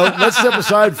that note, let's step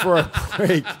aside for a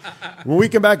break. When we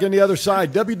come back on the other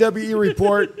side, WWE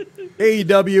report,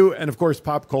 AEW, and of course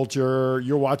pop culture.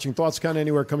 You're watching Thoughts Count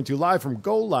Anywhere, coming to you live from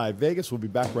Go Live Vegas. We'll be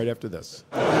back right after this.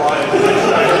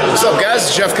 What's up, guys?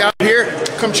 It's Jeff Cobb here.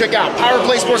 Come check out Power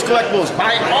Play Sports Collectibles.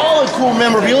 Buy all the cool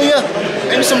memorabilia,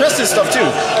 maybe some rest of this stuff too.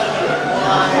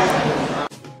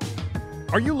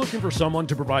 Are you looking for someone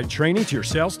to provide training to your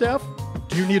sales staff?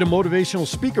 Do you need a motivational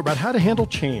speaker about how to handle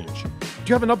change? Do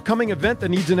you have an upcoming event that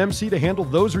needs an MC to handle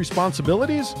those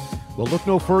responsibilities? Well, look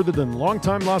no further than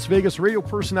longtime Las Vegas radio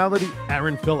personality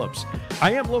Aaron Phillips.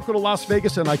 I am local to Las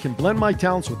Vegas and I can blend my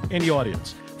talents with any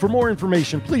audience. For more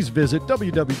information, please visit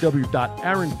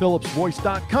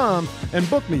www.aaronphillipsvoice.com and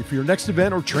book me for your next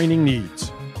event or training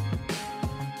needs.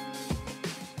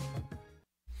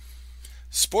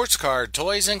 Sports Card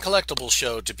Toys and Collectibles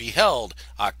Show to be held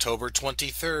October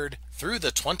 23rd through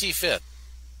the 25th.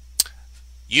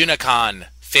 Unicon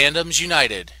Fandoms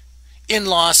United in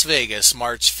Las Vegas,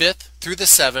 March 5th through the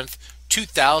 7th,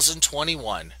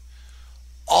 2021.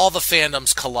 All the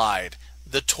fandoms collide.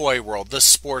 The toy world, the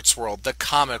sports world, the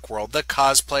comic world, the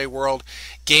cosplay world,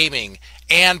 gaming,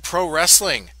 and pro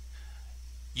wrestling.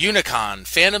 Unicon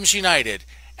Fandoms United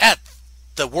at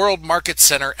the World Market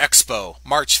Center Expo,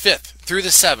 March 5th through the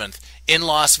 7th in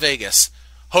Las Vegas.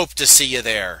 Hope to see you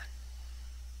there.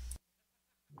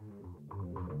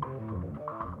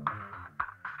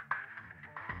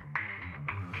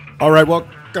 All right,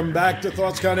 welcome back to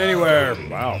Thoughts Count Anywhere.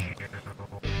 Wow.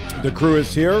 The crew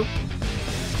is here.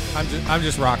 I'm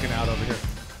just rocking out over here.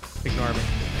 Ignore me.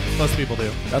 Most people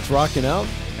do. That's rocking out.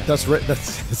 That's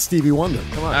Stevie Wonder.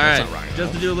 Come on. All that's right, not rocking just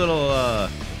out. to do a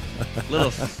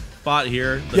little spot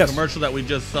here. The Yes. commercial that we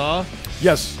just saw.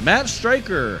 Yes. Matt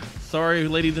Stryker. Sorry,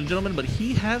 ladies and gentlemen, but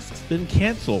he has been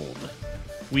canceled.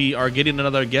 We are getting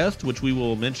another guest, which we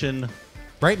will mention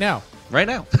Right now, right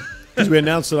now. Because we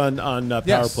announced it on Power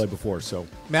Yes. Play before. So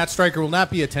Matt Stryker will not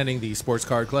be attending the Sports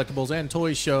Card Collectibles and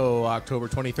Toys Show October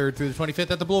 23rd through the 25th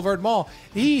at the Boulevard Mall.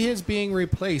 He is being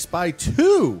replaced by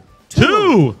two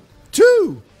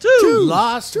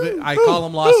I call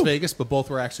them Las Vegas, but both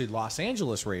were actually Los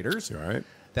Angeles Raiders. all right.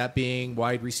 That being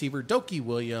wide receiver Doki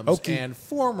Williams Okie. and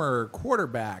former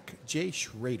quarterback Jay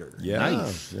Schrader. Yeah.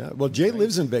 Nice. Yeah. Well, Jay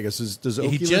lives in Vegas. Does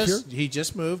Oki live here? He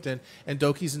just moved, and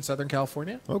Doki's in Southern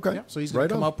California. Okay. Yeah, so he's going Right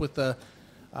to come on. up with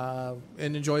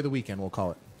and enjoy the weekend, we'll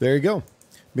call it. There you go.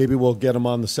 Maybe we'll get him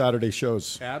on the Saturday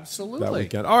shows Absolutely. that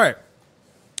weekend. All right.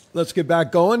 Let's get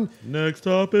back going. Next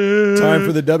topic. Time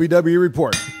for the WWE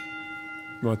report.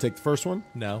 You want to take the first one?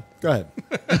 No. Go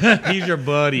ahead. He's your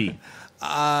buddy.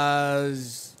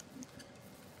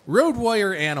 Road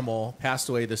Warrior Animal passed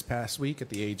away this past week at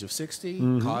the age of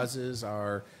 60. Causes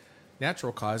are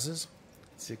natural causes.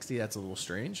 60, that's a little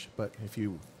strange, but if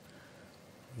you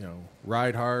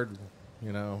ride hard,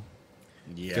 Yeah.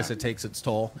 I guess it takes its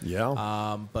toll.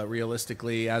 Yeah. But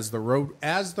realistically, as the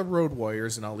Road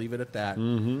Warriors, and I'll leave it at that.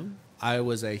 I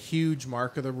was a huge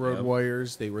mark of the Road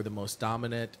Warriors. They were the most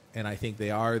dominant, and I think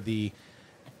they are the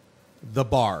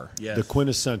bar. Yes. The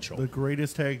quintessential. The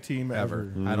greatest tag team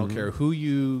ever. I don't care who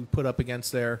you put up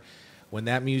against there. When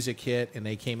that music hit and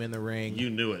they came in the ring, You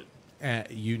knew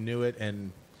it. you knew it.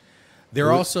 And there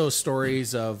are also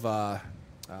stories of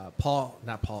Paul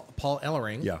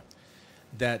Ellering. Yeah.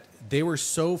 That they were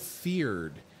so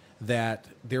feared that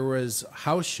there was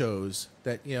house shows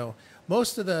that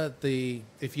most of the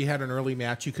if you had an early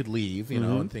match you could leave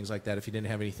and things like that if you didn't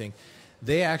have anything.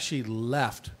 They actually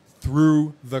left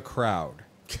through the crowd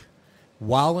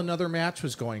while another match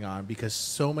was going on because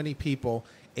so many people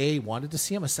wanted to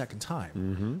see them a second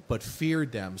time but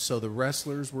feared them. So the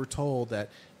wrestlers were told that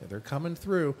if they're coming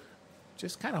through,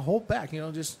 just kind of hold back,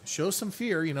 just show some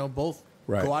fear, both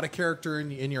Right. go out of character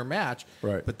in your match,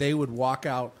 Right. but they would walk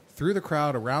out through the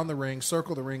crowd, around the ring,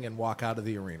 circle the ring, and walk out of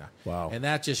the arena. Wow. And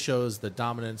that just shows the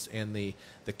dominance and the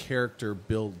character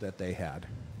build that they had.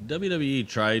 WWE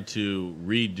tried to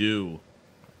redo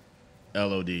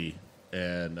LOD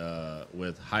and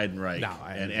with Heidenreich No,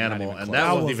 and not Animal, even and close. that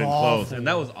That wasn't was even awful. close, and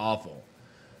that was awful.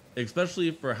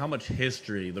 Especially for how much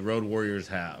history the Road Warriors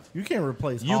have. You can't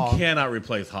replace You Hawk. cannot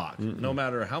replace Hawk, no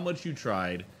matter how much you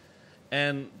tried.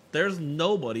 And there's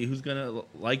nobody who's gonna,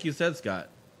 like you said, Scott.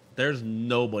 There's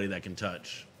nobody that can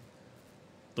touch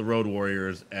the Road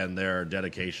Warriors and their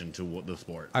dedication to the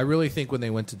sport. I really think when they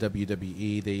went to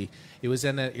WWE, it was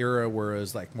in that era where it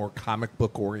was like more comic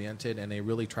book oriented, and they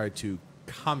really tried to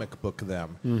comic book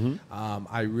them.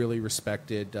 I really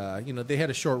respected, they had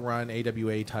a short run,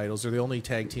 AWA titles. They're the only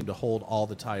tag team to hold all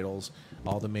the titles,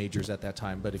 all the majors at that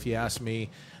time. But if you ask me,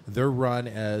 their run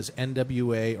as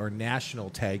NWA or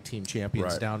national tag team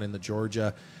champions down in the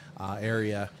Georgia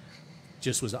area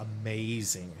just was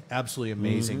amazing, absolutely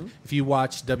amazing. If you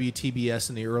watch WTBS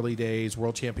in the early days,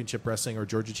 World Championship Wrestling or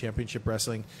Georgia Championship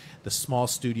Wrestling, the small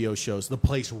studio shows, the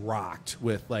place rocked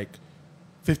with like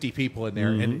 50 people in there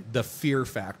and the fear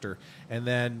factor. And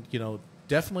then,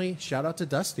 definitely shout out to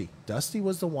Dusty. Dusty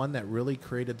was the one that really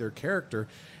created their character.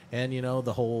 And,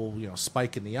 the whole,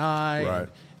 spike in the eye,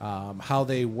 and, how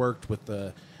they worked with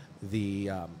the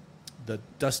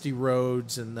Dusty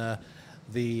Rhodes and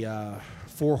the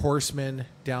Four Horsemen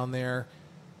down there.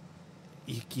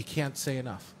 You can't say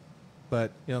enough.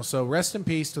 But, so rest in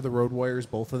peace to the Road Warriors,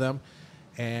 both of them.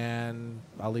 And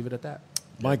I'll leave it at that.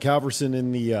 Mike Halverson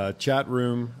in the chat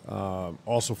room,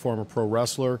 also former pro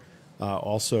wrestler,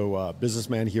 also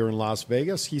businessman here in Las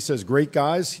Vegas. He says, great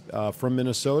guys from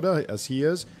Minnesota, as he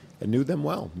is, and knew them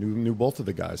well. Knew both of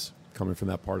the guys coming from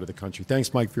that part of the country.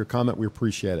 Thanks, Mike, for your comment. We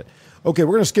appreciate it. Okay,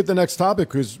 we're going to skip the next topic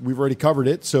because we've already covered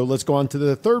it. So let's go on to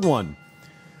the third one.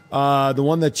 The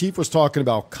one that Chief was talking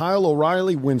about. Kyle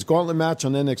O'Reilly wins gauntlet match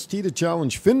on NXT to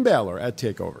challenge Finn Balor at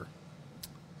TakeOver.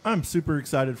 I'm super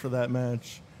excited for that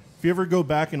match. If you ever go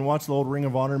back and watch the old Ring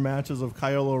of Honor matches of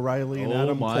Kyle O'Reilly and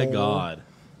Adam Cole, oh my God,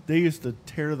 they used to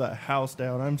tear the house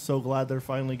down. I'm so glad they're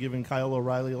finally giving Kyle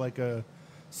O'Reilly like a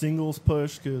singles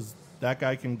push because that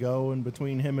guy can go. And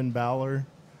between him and Balor,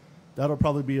 that'll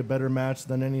probably be a better match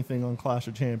than anything on Clash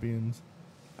of Champions.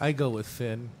 I go with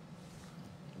Finn.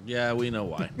 Yeah, we know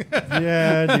why.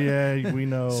 yeah, we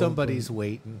know. Somebody's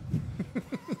waiting.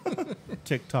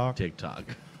 TikTok.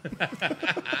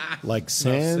 Like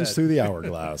sands through the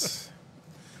hourglass.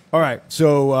 All right,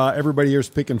 so everybody here's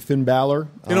picking Finn Balor.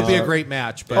 It'll be a great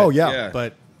match. But, yeah.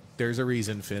 But there's a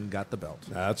reason Finn got the belt.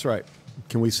 That's right.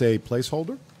 Can we say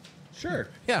placeholder? Sure.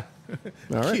 Yeah.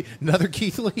 All right. Another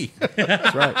Keith Lee.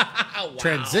 That's right. Wow.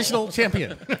 Transitional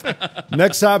champion.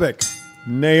 Next topic.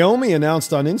 Naomi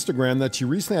announced on Instagram that she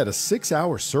recently had a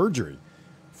 6-hour surgery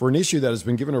for an issue that has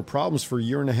been giving her problems for a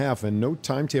year and a half and no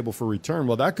timetable for return.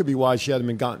 Well, that could be why she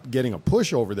hadn't been getting a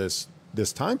push over this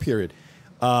time period.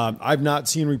 I've not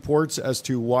seen reports as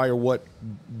to why or what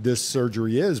this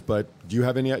surgery is, but do you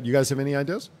guys have any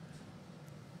ideas?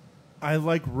 I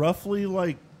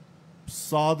roughly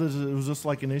saw that it was just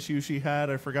like an issue she had.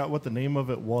 I forgot what the name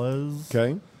of it was.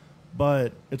 Okay.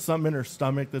 But it's something in her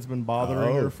stomach that's been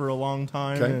bothering her for a long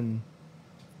time, and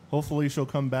hopefully she'll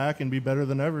come back and be better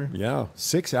than ever. Yeah,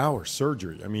 6-hour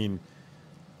surgery. I mean,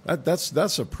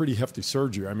 that's a pretty hefty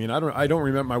surgery. I mean, I don't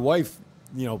remember. My wife,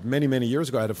 many years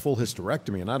ago, had a full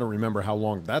hysterectomy, and I don't remember how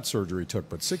long that surgery took.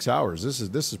 But 6 hours. This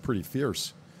is pretty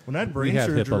fierce. When I had brain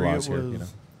surgery, it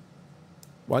was.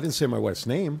 Well, I didn't say my wife's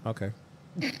name. Okay.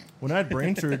 When I had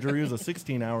brain surgery, it was a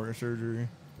 16-hour surgery.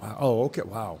 Wow. Oh, okay.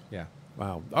 Wow. Yeah.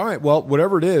 Wow. All right. Well,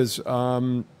 whatever it is,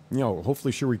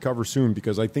 hopefully she'll recover soon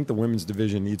because I think the women's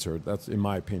division needs her. That's in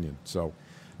my opinion. So,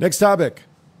 next topic.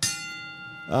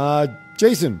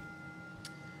 Jason.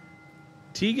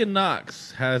 Tegan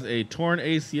Knox has a torn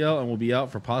ACL and will be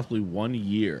out for possibly 1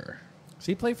 year. Does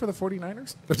he play for the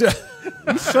 49ers?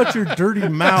 You shut your dirty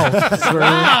mouth, sir.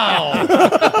 Wow.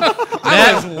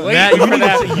 Matt,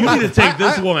 you need to take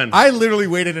this one. I literally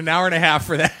waited an hour and a half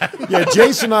for that. Yeah,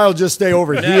 Jason and I will just stay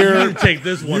over here. You need to take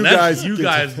this one. That's you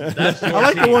guys. That's I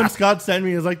like the one Scott sent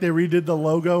me. Is like they redid the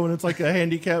logo and it's like a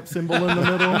handicap symbol in the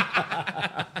middle.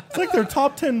 It's like their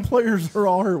top 10 players are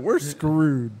all hurt. We're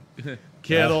screwed.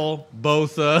 Kittle,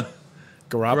 Bosa, I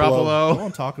Garoppolo.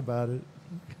 won't talk about it.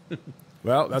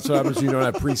 Well, that's what happens when you don't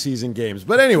have preseason games.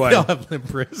 But anyway. They all have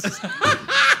limp wrists.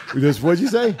 What'd you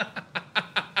say?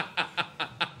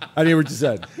 I didn't hear what you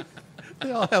said.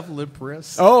 They all have limp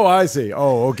wrists. Oh, I see.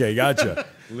 Oh, okay. Gotcha.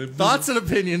 Thoughts and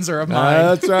opinions are of mine.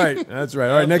 That's right. That's right.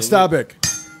 All right, next topic.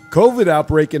 COVID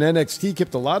outbreak in NXT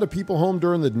kept a lot of people home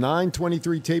during the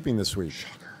 9/23 taping this week.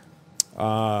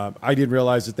 I didn't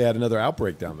realize that they had another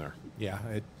outbreak down there. Yeah.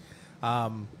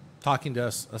 Talking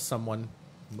to someone,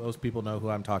 most people know who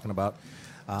I'm talking about.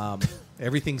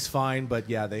 Everything's fine, but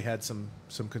yeah, they had some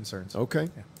concerns. Okay.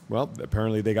 Yeah. Well,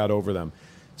 apparently they got over them.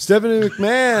 Stephanie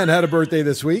McMahon had a birthday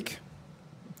this week.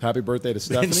 Happy birthday to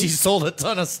Stephanie. And she sold a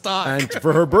ton of stock. And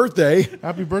for her birthday.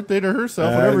 Happy birthday to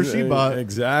herself, whatever she bought.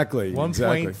 Exactly.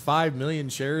 1.5 million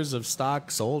shares of stock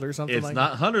sold or something it's like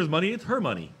not that. Hunter's money, it's her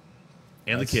money.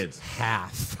 And the kids.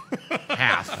 Half.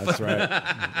 That's right.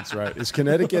 That's right. Is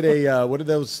Connecticut what are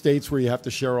those states where you have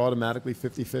to share automatically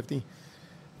 50-50?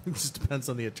 It just depends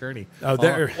on the attorney. Oh,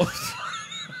 there.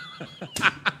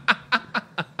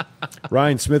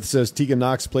 Ryan Smith says Tegan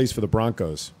Knox plays for the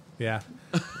Broncos. Yeah.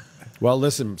 Well,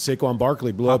 listen, Saquon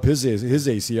Barkley blew up his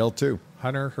ACL too.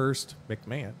 Hunter Hurst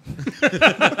McMahon.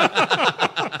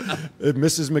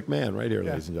 Mrs. McMahon right here,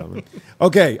 ladies and gentlemen.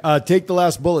 Okay, take the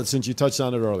last bullet since you touched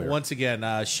on it earlier. Once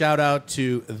again, shout out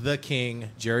to the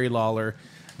King, Jerry Lawler,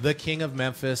 the King of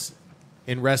Memphis.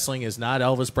 In wrestling is not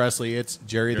Elvis Presley, it's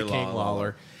Jerry the King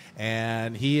Lawler.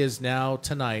 And he is now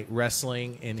tonight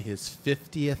wrestling in his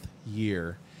 50th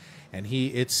year. And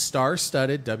it's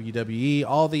star-studded, WWE.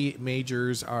 All the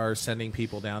majors are sending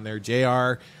people down there.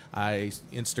 JR, I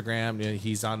Instagrammed,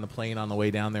 he's on the plane on the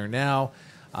way down there now.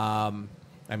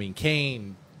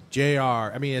 Kane,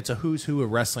 JR. It's a who's who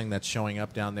of wrestling that's showing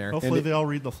up down there. Hopefully they all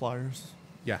read the flyers.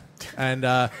 Yeah. And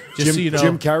just so you know,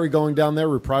 Jim Carrey going down there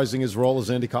reprising his role as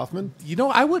Andy Kaufman?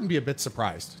 I wouldn't be a bit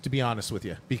surprised, to be honest with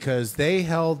you, because they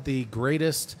held the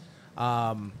greatest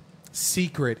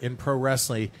secret in pro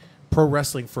wrestling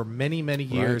for many, many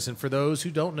years. Right. And for those who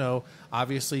don't know,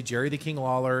 obviously Jerry the King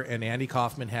Lawler and Andy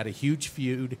Kaufman had a huge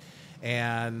feud,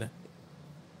 and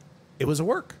it was a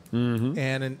work. Mm-hmm.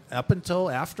 And up until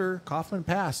after Kaufman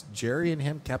passed, Jerry and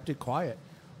him kept it quiet.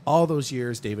 All those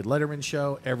years, David Letterman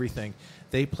show, everything.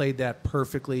 They played that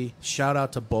perfectly. Shout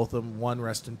out to both of them. One,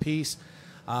 rest in peace.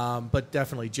 But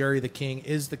definitely, Jerry the King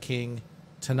is the king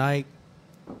tonight.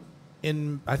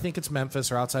 I think it's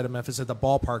Memphis or outside of Memphis at the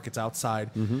ballpark. It's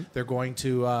outside. Mm-hmm. They're going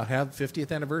to have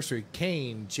 50th anniversary.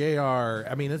 Kane, JR.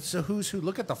 It's a who's who.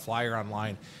 Look at the flyer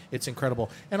online. It's incredible.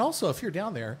 And also, if you're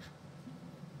down there,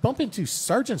 bump into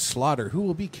Sergeant Slaughter, who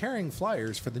will be carrying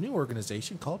flyers for the new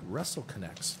organization called Wrestle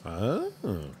Connects.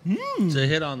 To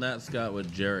hit on that, Scott,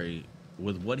 with Jerry,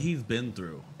 with what he's been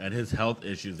through and his health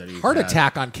issues that he's Heart had.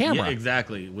 attack on camera. Yeah,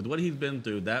 exactly. With what he's been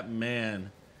through, that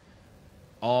man,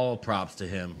 all props to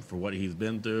him for what he's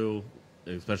been through,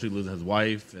 especially losing his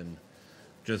wife and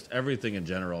just everything in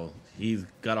general. He's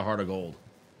got a heart of gold.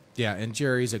 Yeah, and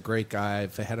Jerry's a great guy.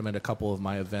 I've had him at a couple of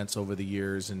my events over the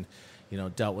years and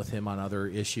dealt with him on other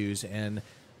issues. And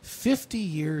 50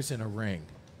 years in a ring.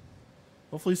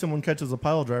 Hopefully someone catches a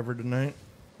pile driver tonight.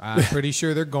 I'm pretty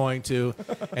sure they're going to.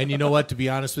 And you know what? To be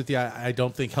honest with you, I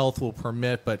don't think health will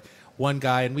permit. But one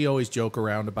guy, and we always joke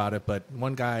around about it, but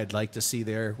one guy I'd like to see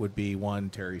there would be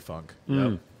Terry Funk.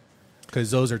 Yep. Because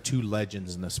those are two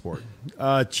legends in the sport.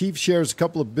 Chief shares a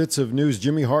couple of bits of news.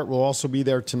 Jimmy Hart will also be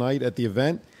there tonight at the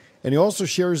event. And he also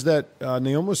shares that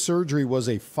Naoma's surgery was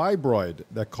a fibroid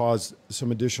that caused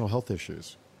some additional health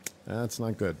issues. That's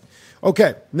not good.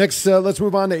 Okay, next, let's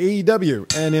move on to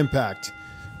AEW and Impact.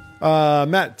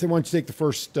 Matt, why don't you take the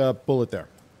first bullet there?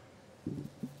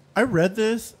 I read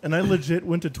this, and I legit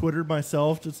went to Twitter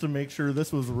myself just to make sure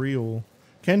this was real.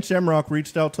 Ken Shamrock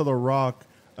reached out to The Rock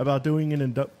about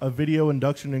doing a video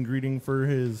induction and greeting for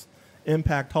his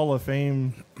Impact Hall of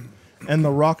Fame. And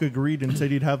The Rock agreed and said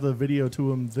he'd have the video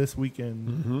to him this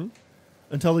weekend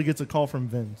until he gets a call from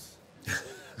Vince.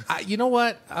 You know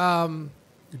what?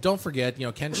 Don't forget,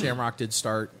 Ken Shamrock did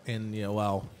start in,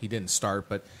 he didn't start,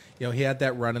 but, he had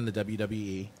that run in the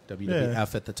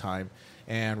WWF at the time.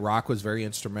 And Rock was very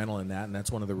instrumental in that, and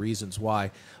that's one of the reasons why.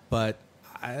 But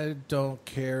I don't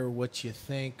care what you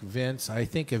think, Vince. I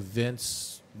think if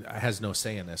Vince has no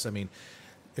say in this,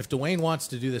 if Dwayne wants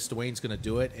to do this, Dwayne's going to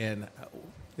do it. And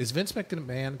is Vince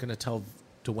McMahon going to tell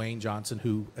Dwayne Johnson,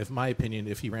 who, in my opinion,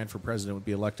 if he ran for president, would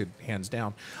be elected hands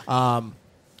down,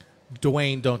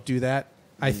 Dwayne, don't do that?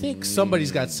 I think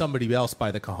somebody's got somebody else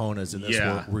by the cojones in this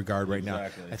regard right now.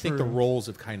 I think the roles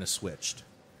have kind of switched.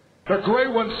 The great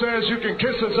one says you can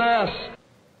kiss his ass.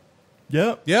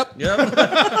 Yep.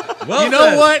 Well, you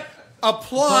know what?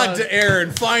 Applaud to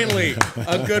Aaron. Finally,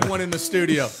 a good one in the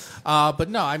studio. But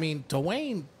no,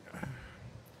 Dwayne,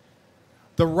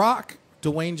 The Rock,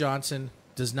 Dwayne Johnson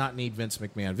does not need Vince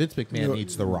McMahon. Vince McMahon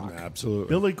needs The Rock. Absolutely.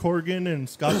 Billy Corgan and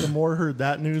Scott D'Amore heard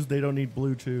that news. They don't need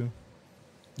Blue Chew.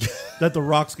 That The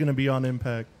Rock's going to be on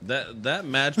Impact. That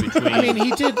match between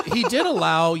he did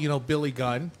allow Billy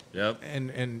Gunn. Yep.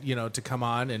 And to come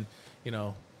on and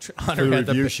Hunter the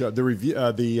review show, the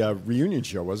reunion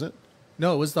show, was it?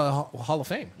 No, it was the Hall of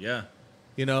Fame. Yeah.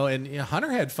 And Hunter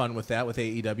had fun with that with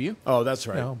AEW. Oh, that's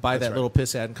right. Buy that little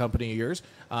piss ad company of yours.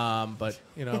 But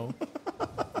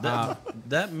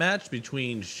that match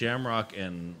between Shamrock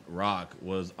and Rock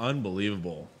was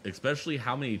unbelievable, especially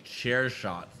how many chair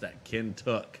shots that Ken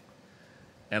took.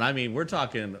 And we're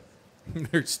talking.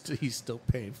 He's still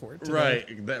paying for it today.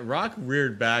 Right. That Rock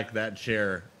reared back that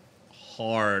chair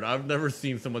hard. I've never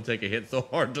seen someone take a hit so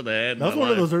hard to the head. That was one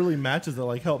of those early matches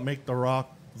that helped make The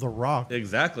Rock The Rock.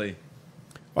 Exactly.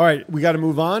 All right, we got to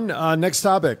move on. Next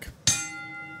topic.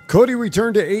 Cody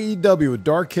returned to AEW with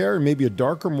dark hair and maybe a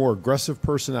darker, more aggressive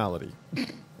personality.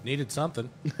 Needed something.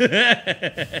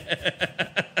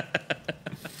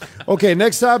 Okay,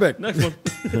 next topic. Next one.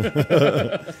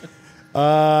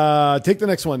 Take the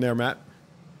next one there, Matt.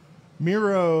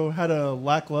 Miro had a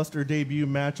lackluster debut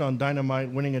match on Dynamite,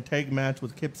 winning a tag match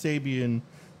with Kip Sabian,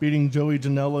 beating Joey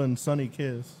Janela and Sonny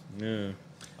Kiss. Yeah.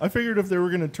 I figured if they were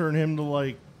going to turn him to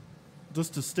like,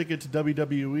 just to stick it to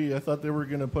WWE, I thought they were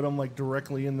going to put him like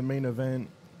directly in the main event.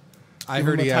 I Give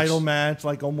heard him he a title actually, match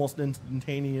like almost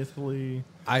instantaneously.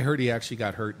 I heard he actually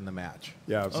got hurt in the match.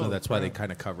 Yeah, So that's why they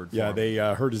kind of covered. Yeah, for him.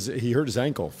 they he hurt his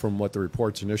ankle from what the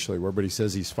reports initially were, but he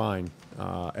says he's fine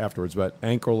afterwards. But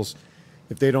ankles,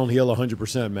 if they don't heal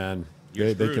 100%, man,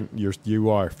 they can. You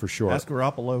are for sure. Ask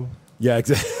Garoppolo. Yeah,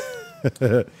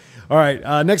 exactly. All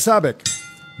right, next topic.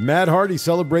 Matt Hardy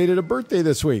celebrated a birthday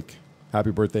this week.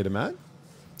 Happy birthday to Matt.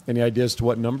 Any ideas to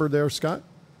what number there, Scott?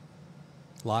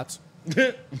 Lots.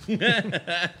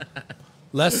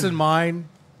 Less than mine,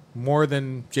 more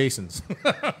than Jason's.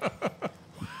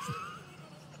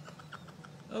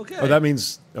 Okay. Oh, that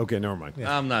means okay. Never mind.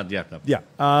 I'm not. Yeah. No.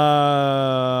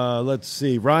 Yeah. Let's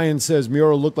see. Ryan says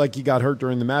Miro looked like he got hurt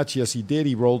during the match. Yes, he did.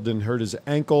 He rolled and hurt his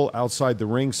ankle outside the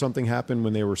ring. Something happened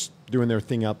when they were doing their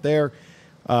thing out there.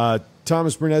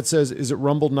 Thomas Burnett says, "Is it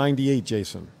Rumble '98,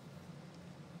 Jason?"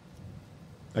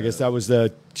 I guess that was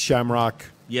the Shamrock.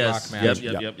 Yes. Rock match.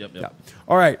 Yep.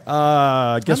 All right.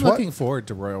 Guess I'm what? looking forward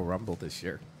to Royal Rumble this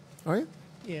year. All right.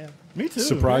 Yeah. Me too.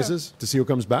 Surprises to see who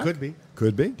comes back. Could be.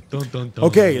 Could be. Dun, dun, dun.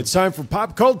 Okay, it's time for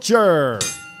pop culture.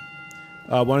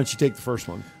 Why don't you take the first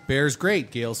one? Bears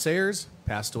great. Gale Sayers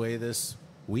passed away this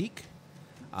week.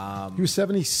 He was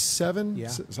 77, Yeah.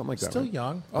 something like that. Still right?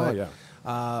 young. Oh but,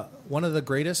 yeah. One of the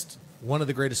greatest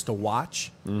to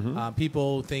watch.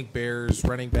 People think Bears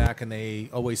running back, and they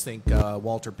always think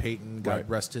Walter Payton, God Right.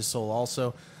 rest his soul,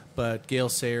 also. But Gale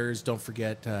Sayers, don't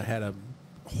forget, had a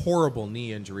horrible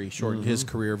knee injury, shortened his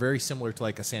career, very similar to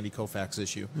like a Sandy Koufax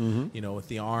issue, with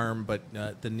the arm, but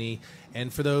the knee.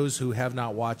 And for those who have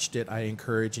not watched it, I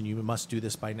encourage, and you must do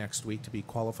this by next week to be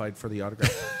qualified for the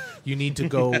autograph. You need to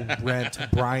go rent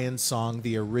Brian's song,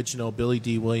 the original Billy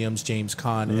D. Williams, James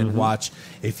Caan, and watch.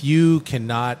 If you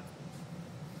cannot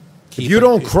keep If you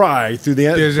don't cry through the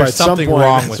end, There's at some something point,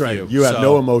 wrong that's with right. you. You have So-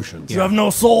 no emotions. You have no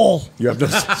soul. You have no.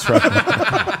 That's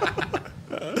right.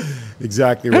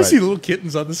 Exactly I right. see little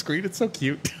kittens on the screen. It's so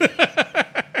cute.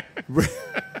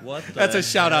 What? That's a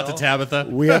shout out to hell? Tabitha.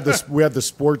 We have the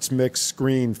sports mix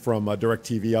screen from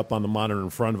DirecTV up on the monitor in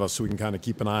front of us, so we can kind of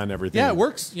keep an eye on everything. Yeah, it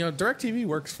works. DirecTV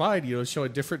works fine.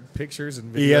 Showing different pictures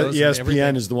and E- videos. and ESPN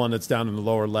everything. is the one that's down in the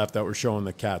lower left that we're showing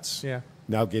the cats. Yeah.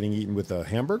 Now getting eaten with a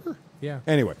hamburger. Yeah.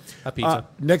 Anyway, A pizza.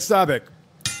 next topic.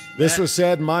 This was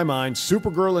sad in my mind.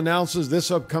 Supergirl announces this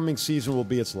upcoming season will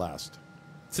be its last.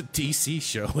 It's a DC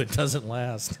show. It doesn't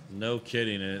last. No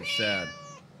kidding, and it's sad.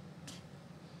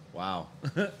 Wow.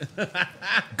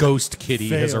 Ghost Kitty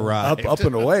has Fail. arrived. Up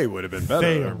and away would have been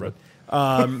better.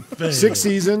 Fail. But 6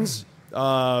 seasons.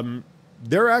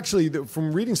 They're actually,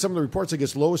 from reading some of the reports, I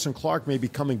guess Lois and Clark may be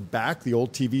coming back. The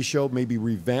old TV show may be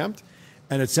revamped.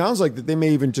 And it sounds like that they may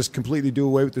even just completely do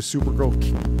away with the Supergirl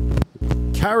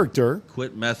character.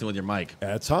 Quit messing with your mic.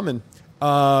 That's humming.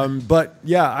 But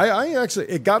yeah, I actually,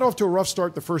 it got off to a rough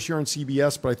start the first year on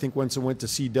CBS, but I think once it went to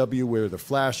CW where The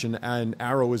Flash and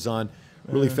Arrow is on,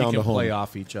 really found can a home. play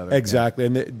off each other. Exactly.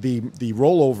 And the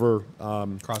rollover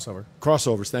Crossover.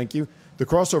 crossovers, thank you. The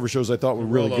crossover shows I thought were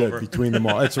really Rollover. good between them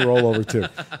all. It's a rollover too.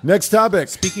 Next topic.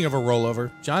 Speaking of a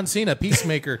rollover, John Cena,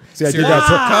 Peacemaker. See, I did series that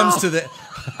pur- comes to the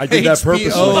I did that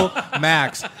HBO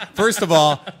Max. First of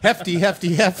all, hefty.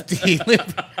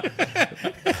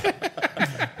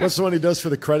 What's the one he does for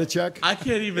the credit check? I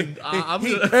can't even. I'm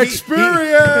he- gonna,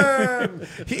 Experian!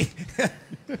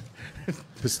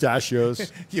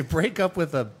 Pistachios. You break up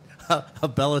with a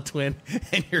Bella twin,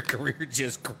 and your career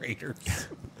just craters.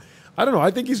 I don't know.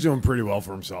 I think he's doing pretty well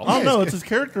for himself. I don't know. It's his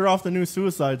character off the new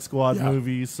Suicide Squad Yeah.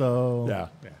 movie, so Yeah.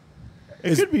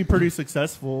 it could be pretty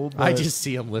successful. But I just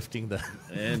see him lifting the.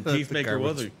 and the Peacemaker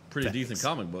was a garbage pretty bags. decent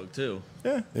comic book too.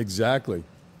 Exactly.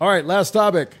 All right, last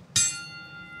topic.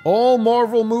 All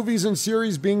Marvel movies and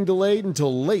series being delayed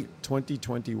until late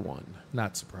 2021.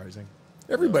 Not surprising.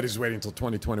 Everybody's waiting until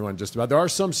 2021 just about. There are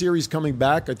some series coming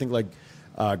back. I think like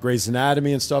Grey's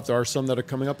Anatomy and stuff. There are some that are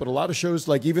coming up, but a lot of shows,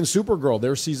 like even Supergirl,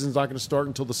 their season's not going to start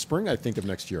until the spring, I think, of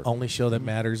next year. Only show that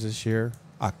matters this year,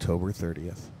 October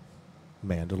 30th.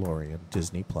 Mandalorian,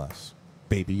 Disney Plus.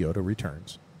 Baby Yoda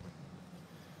returns.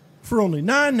 for only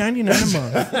 $9.99 a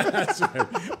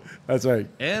month. That's right.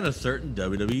 And a certain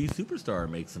WWE superstar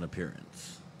makes an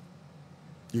appearance.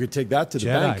 You could take that to the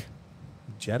bank.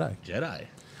 Jedi. Jedi.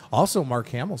 Also, Mark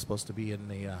Hamill's supposed to be in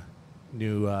the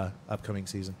new upcoming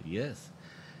season. Yes.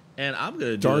 And I'm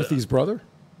going to do Dorothy's brother?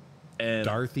 And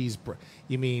Dorothy's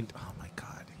you mean, oh my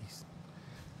God, he's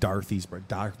Dorothy's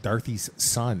Dorothy's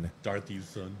son. Dorothy's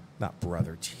son. Not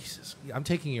brother, Jesus. I'm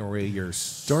taking away your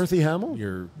Dorothy Hamill?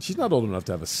 Your She's not old enough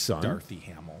to have a son. Dorothy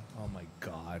Hamill. Oh my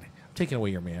God. I'm taking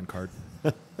away your man card.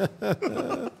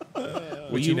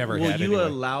 Which you never had Will you anyway.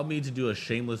 allow me to do a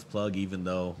shameless plug even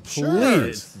though Sure.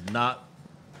 it's not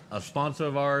a sponsor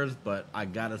of ours, but I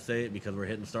got to say it because we're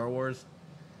hitting Star Wars.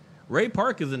 Ray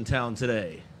Park is in town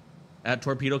today at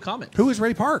Torpedo Comics. Who is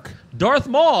Ray Park? Darth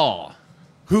Maul.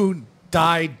 Who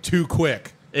died too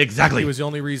quick. Exactly. He was the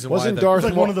only reason Wasn't why. Darth It's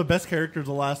like Maul- one of the best characters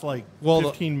the last like Well,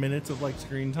 15 minutes of like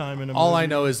screen time in a All movie. I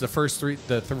know is the first three,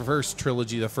 the first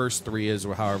trilogy, the first three is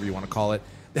however you want to call it.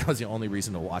 That was the only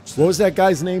reason to watch What was that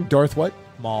guy's name? Darth what?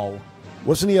 Maul.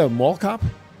 Wasn't he a mall cop?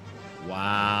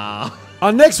 Wow.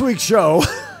 On next week's show,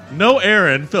 No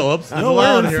Aaron Phillips. No,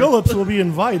 Aaron Phillips will be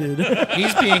invited.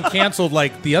 He's being canceled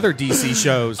like the other DC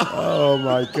shows. oh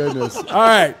my goodness. All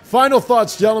right, final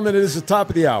thoughts, gentlemen. It is the top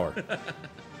of the hour.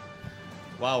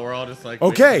 Wow, we're all just like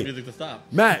Okay. waiting for the music to stop.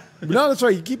 Matt, no, that's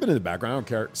right. You keep it in the background.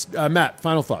 I don't care. Matt,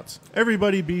 final thoughts.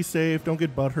 Everybody be safe. Don't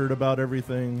get butthurt about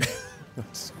everything.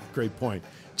 That's a great point.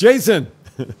 Jason,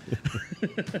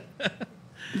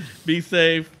 Be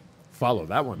safe. follow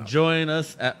that one up. Join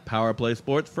us at Power Play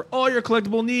Sports for all your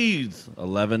collectible needs.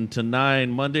 11 to 9,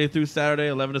 Monday through Saturday,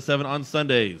 11 to 7 on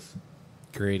Sundays.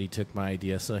 Great, he took my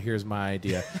idea, so here's my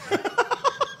idea.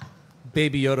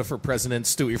 Baby Yoda for president,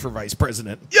 Stewie for vice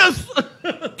president. Yes!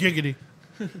 Giggity.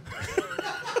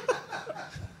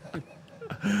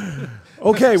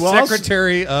 Okay, well,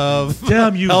 Secretary of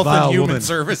Damn you, Health vile and Human woman.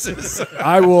 Services.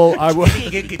 I will.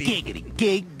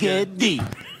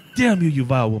 Damn you, you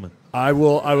vile woman. I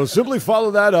will simply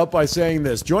follow that up by saying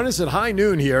this. Join us at high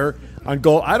noon here on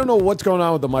Gold. I don't know what's going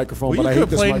on with the microphone, Will but you I hate quit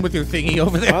this playing mic. with your thingy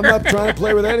over there? I'm not trying to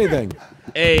play with anything.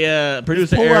 Hey,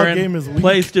 producer pullout Aaron, game is weak.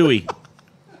 play Stewie.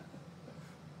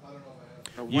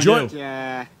 You Join-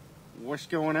 do. What's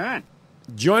going on?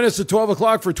 Join us at 12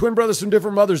 o'clock for Twin Brothers from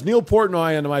Different Mothers. Neil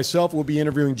Portnoy and myself will be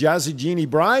interviewing Jazzy Jeannie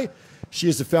Bry. She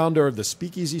is the founder of the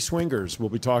Speakeasy Swingers. We'll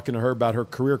be talking to her about her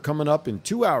career coming up in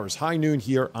 2 hours, high noon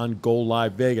here on Go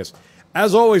Live Vegas.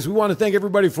 As always, we want to thank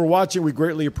everybody for watching. We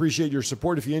greatly appreciate your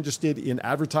support. If you're interested in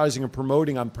advertising and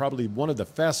promoting, I'm probably one of the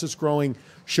fastest growing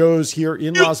shows here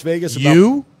in Las Vegas.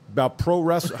 About pro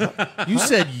wrestling. You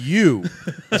said you.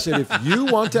 I said, if you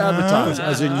want to advertise,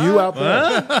 as in you out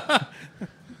there.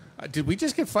 Did we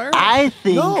just get fired? I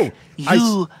think No,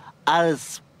 you are a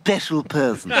special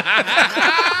person.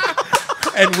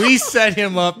 And we set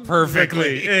him up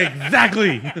perfectly.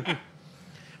 Exactly.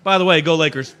 By the way, go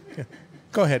Lakers.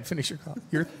 Go ahead, finish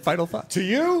your final thought. To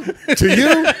you, and to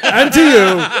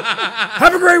you.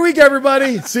 Have a great week,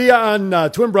 everybody. See you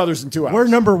on Twin Brothers in 2 hours. We're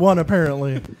number one,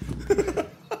 apparently.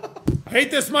 I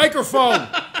hate this microphone.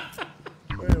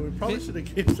 Wait, we probably should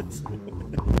have gave this.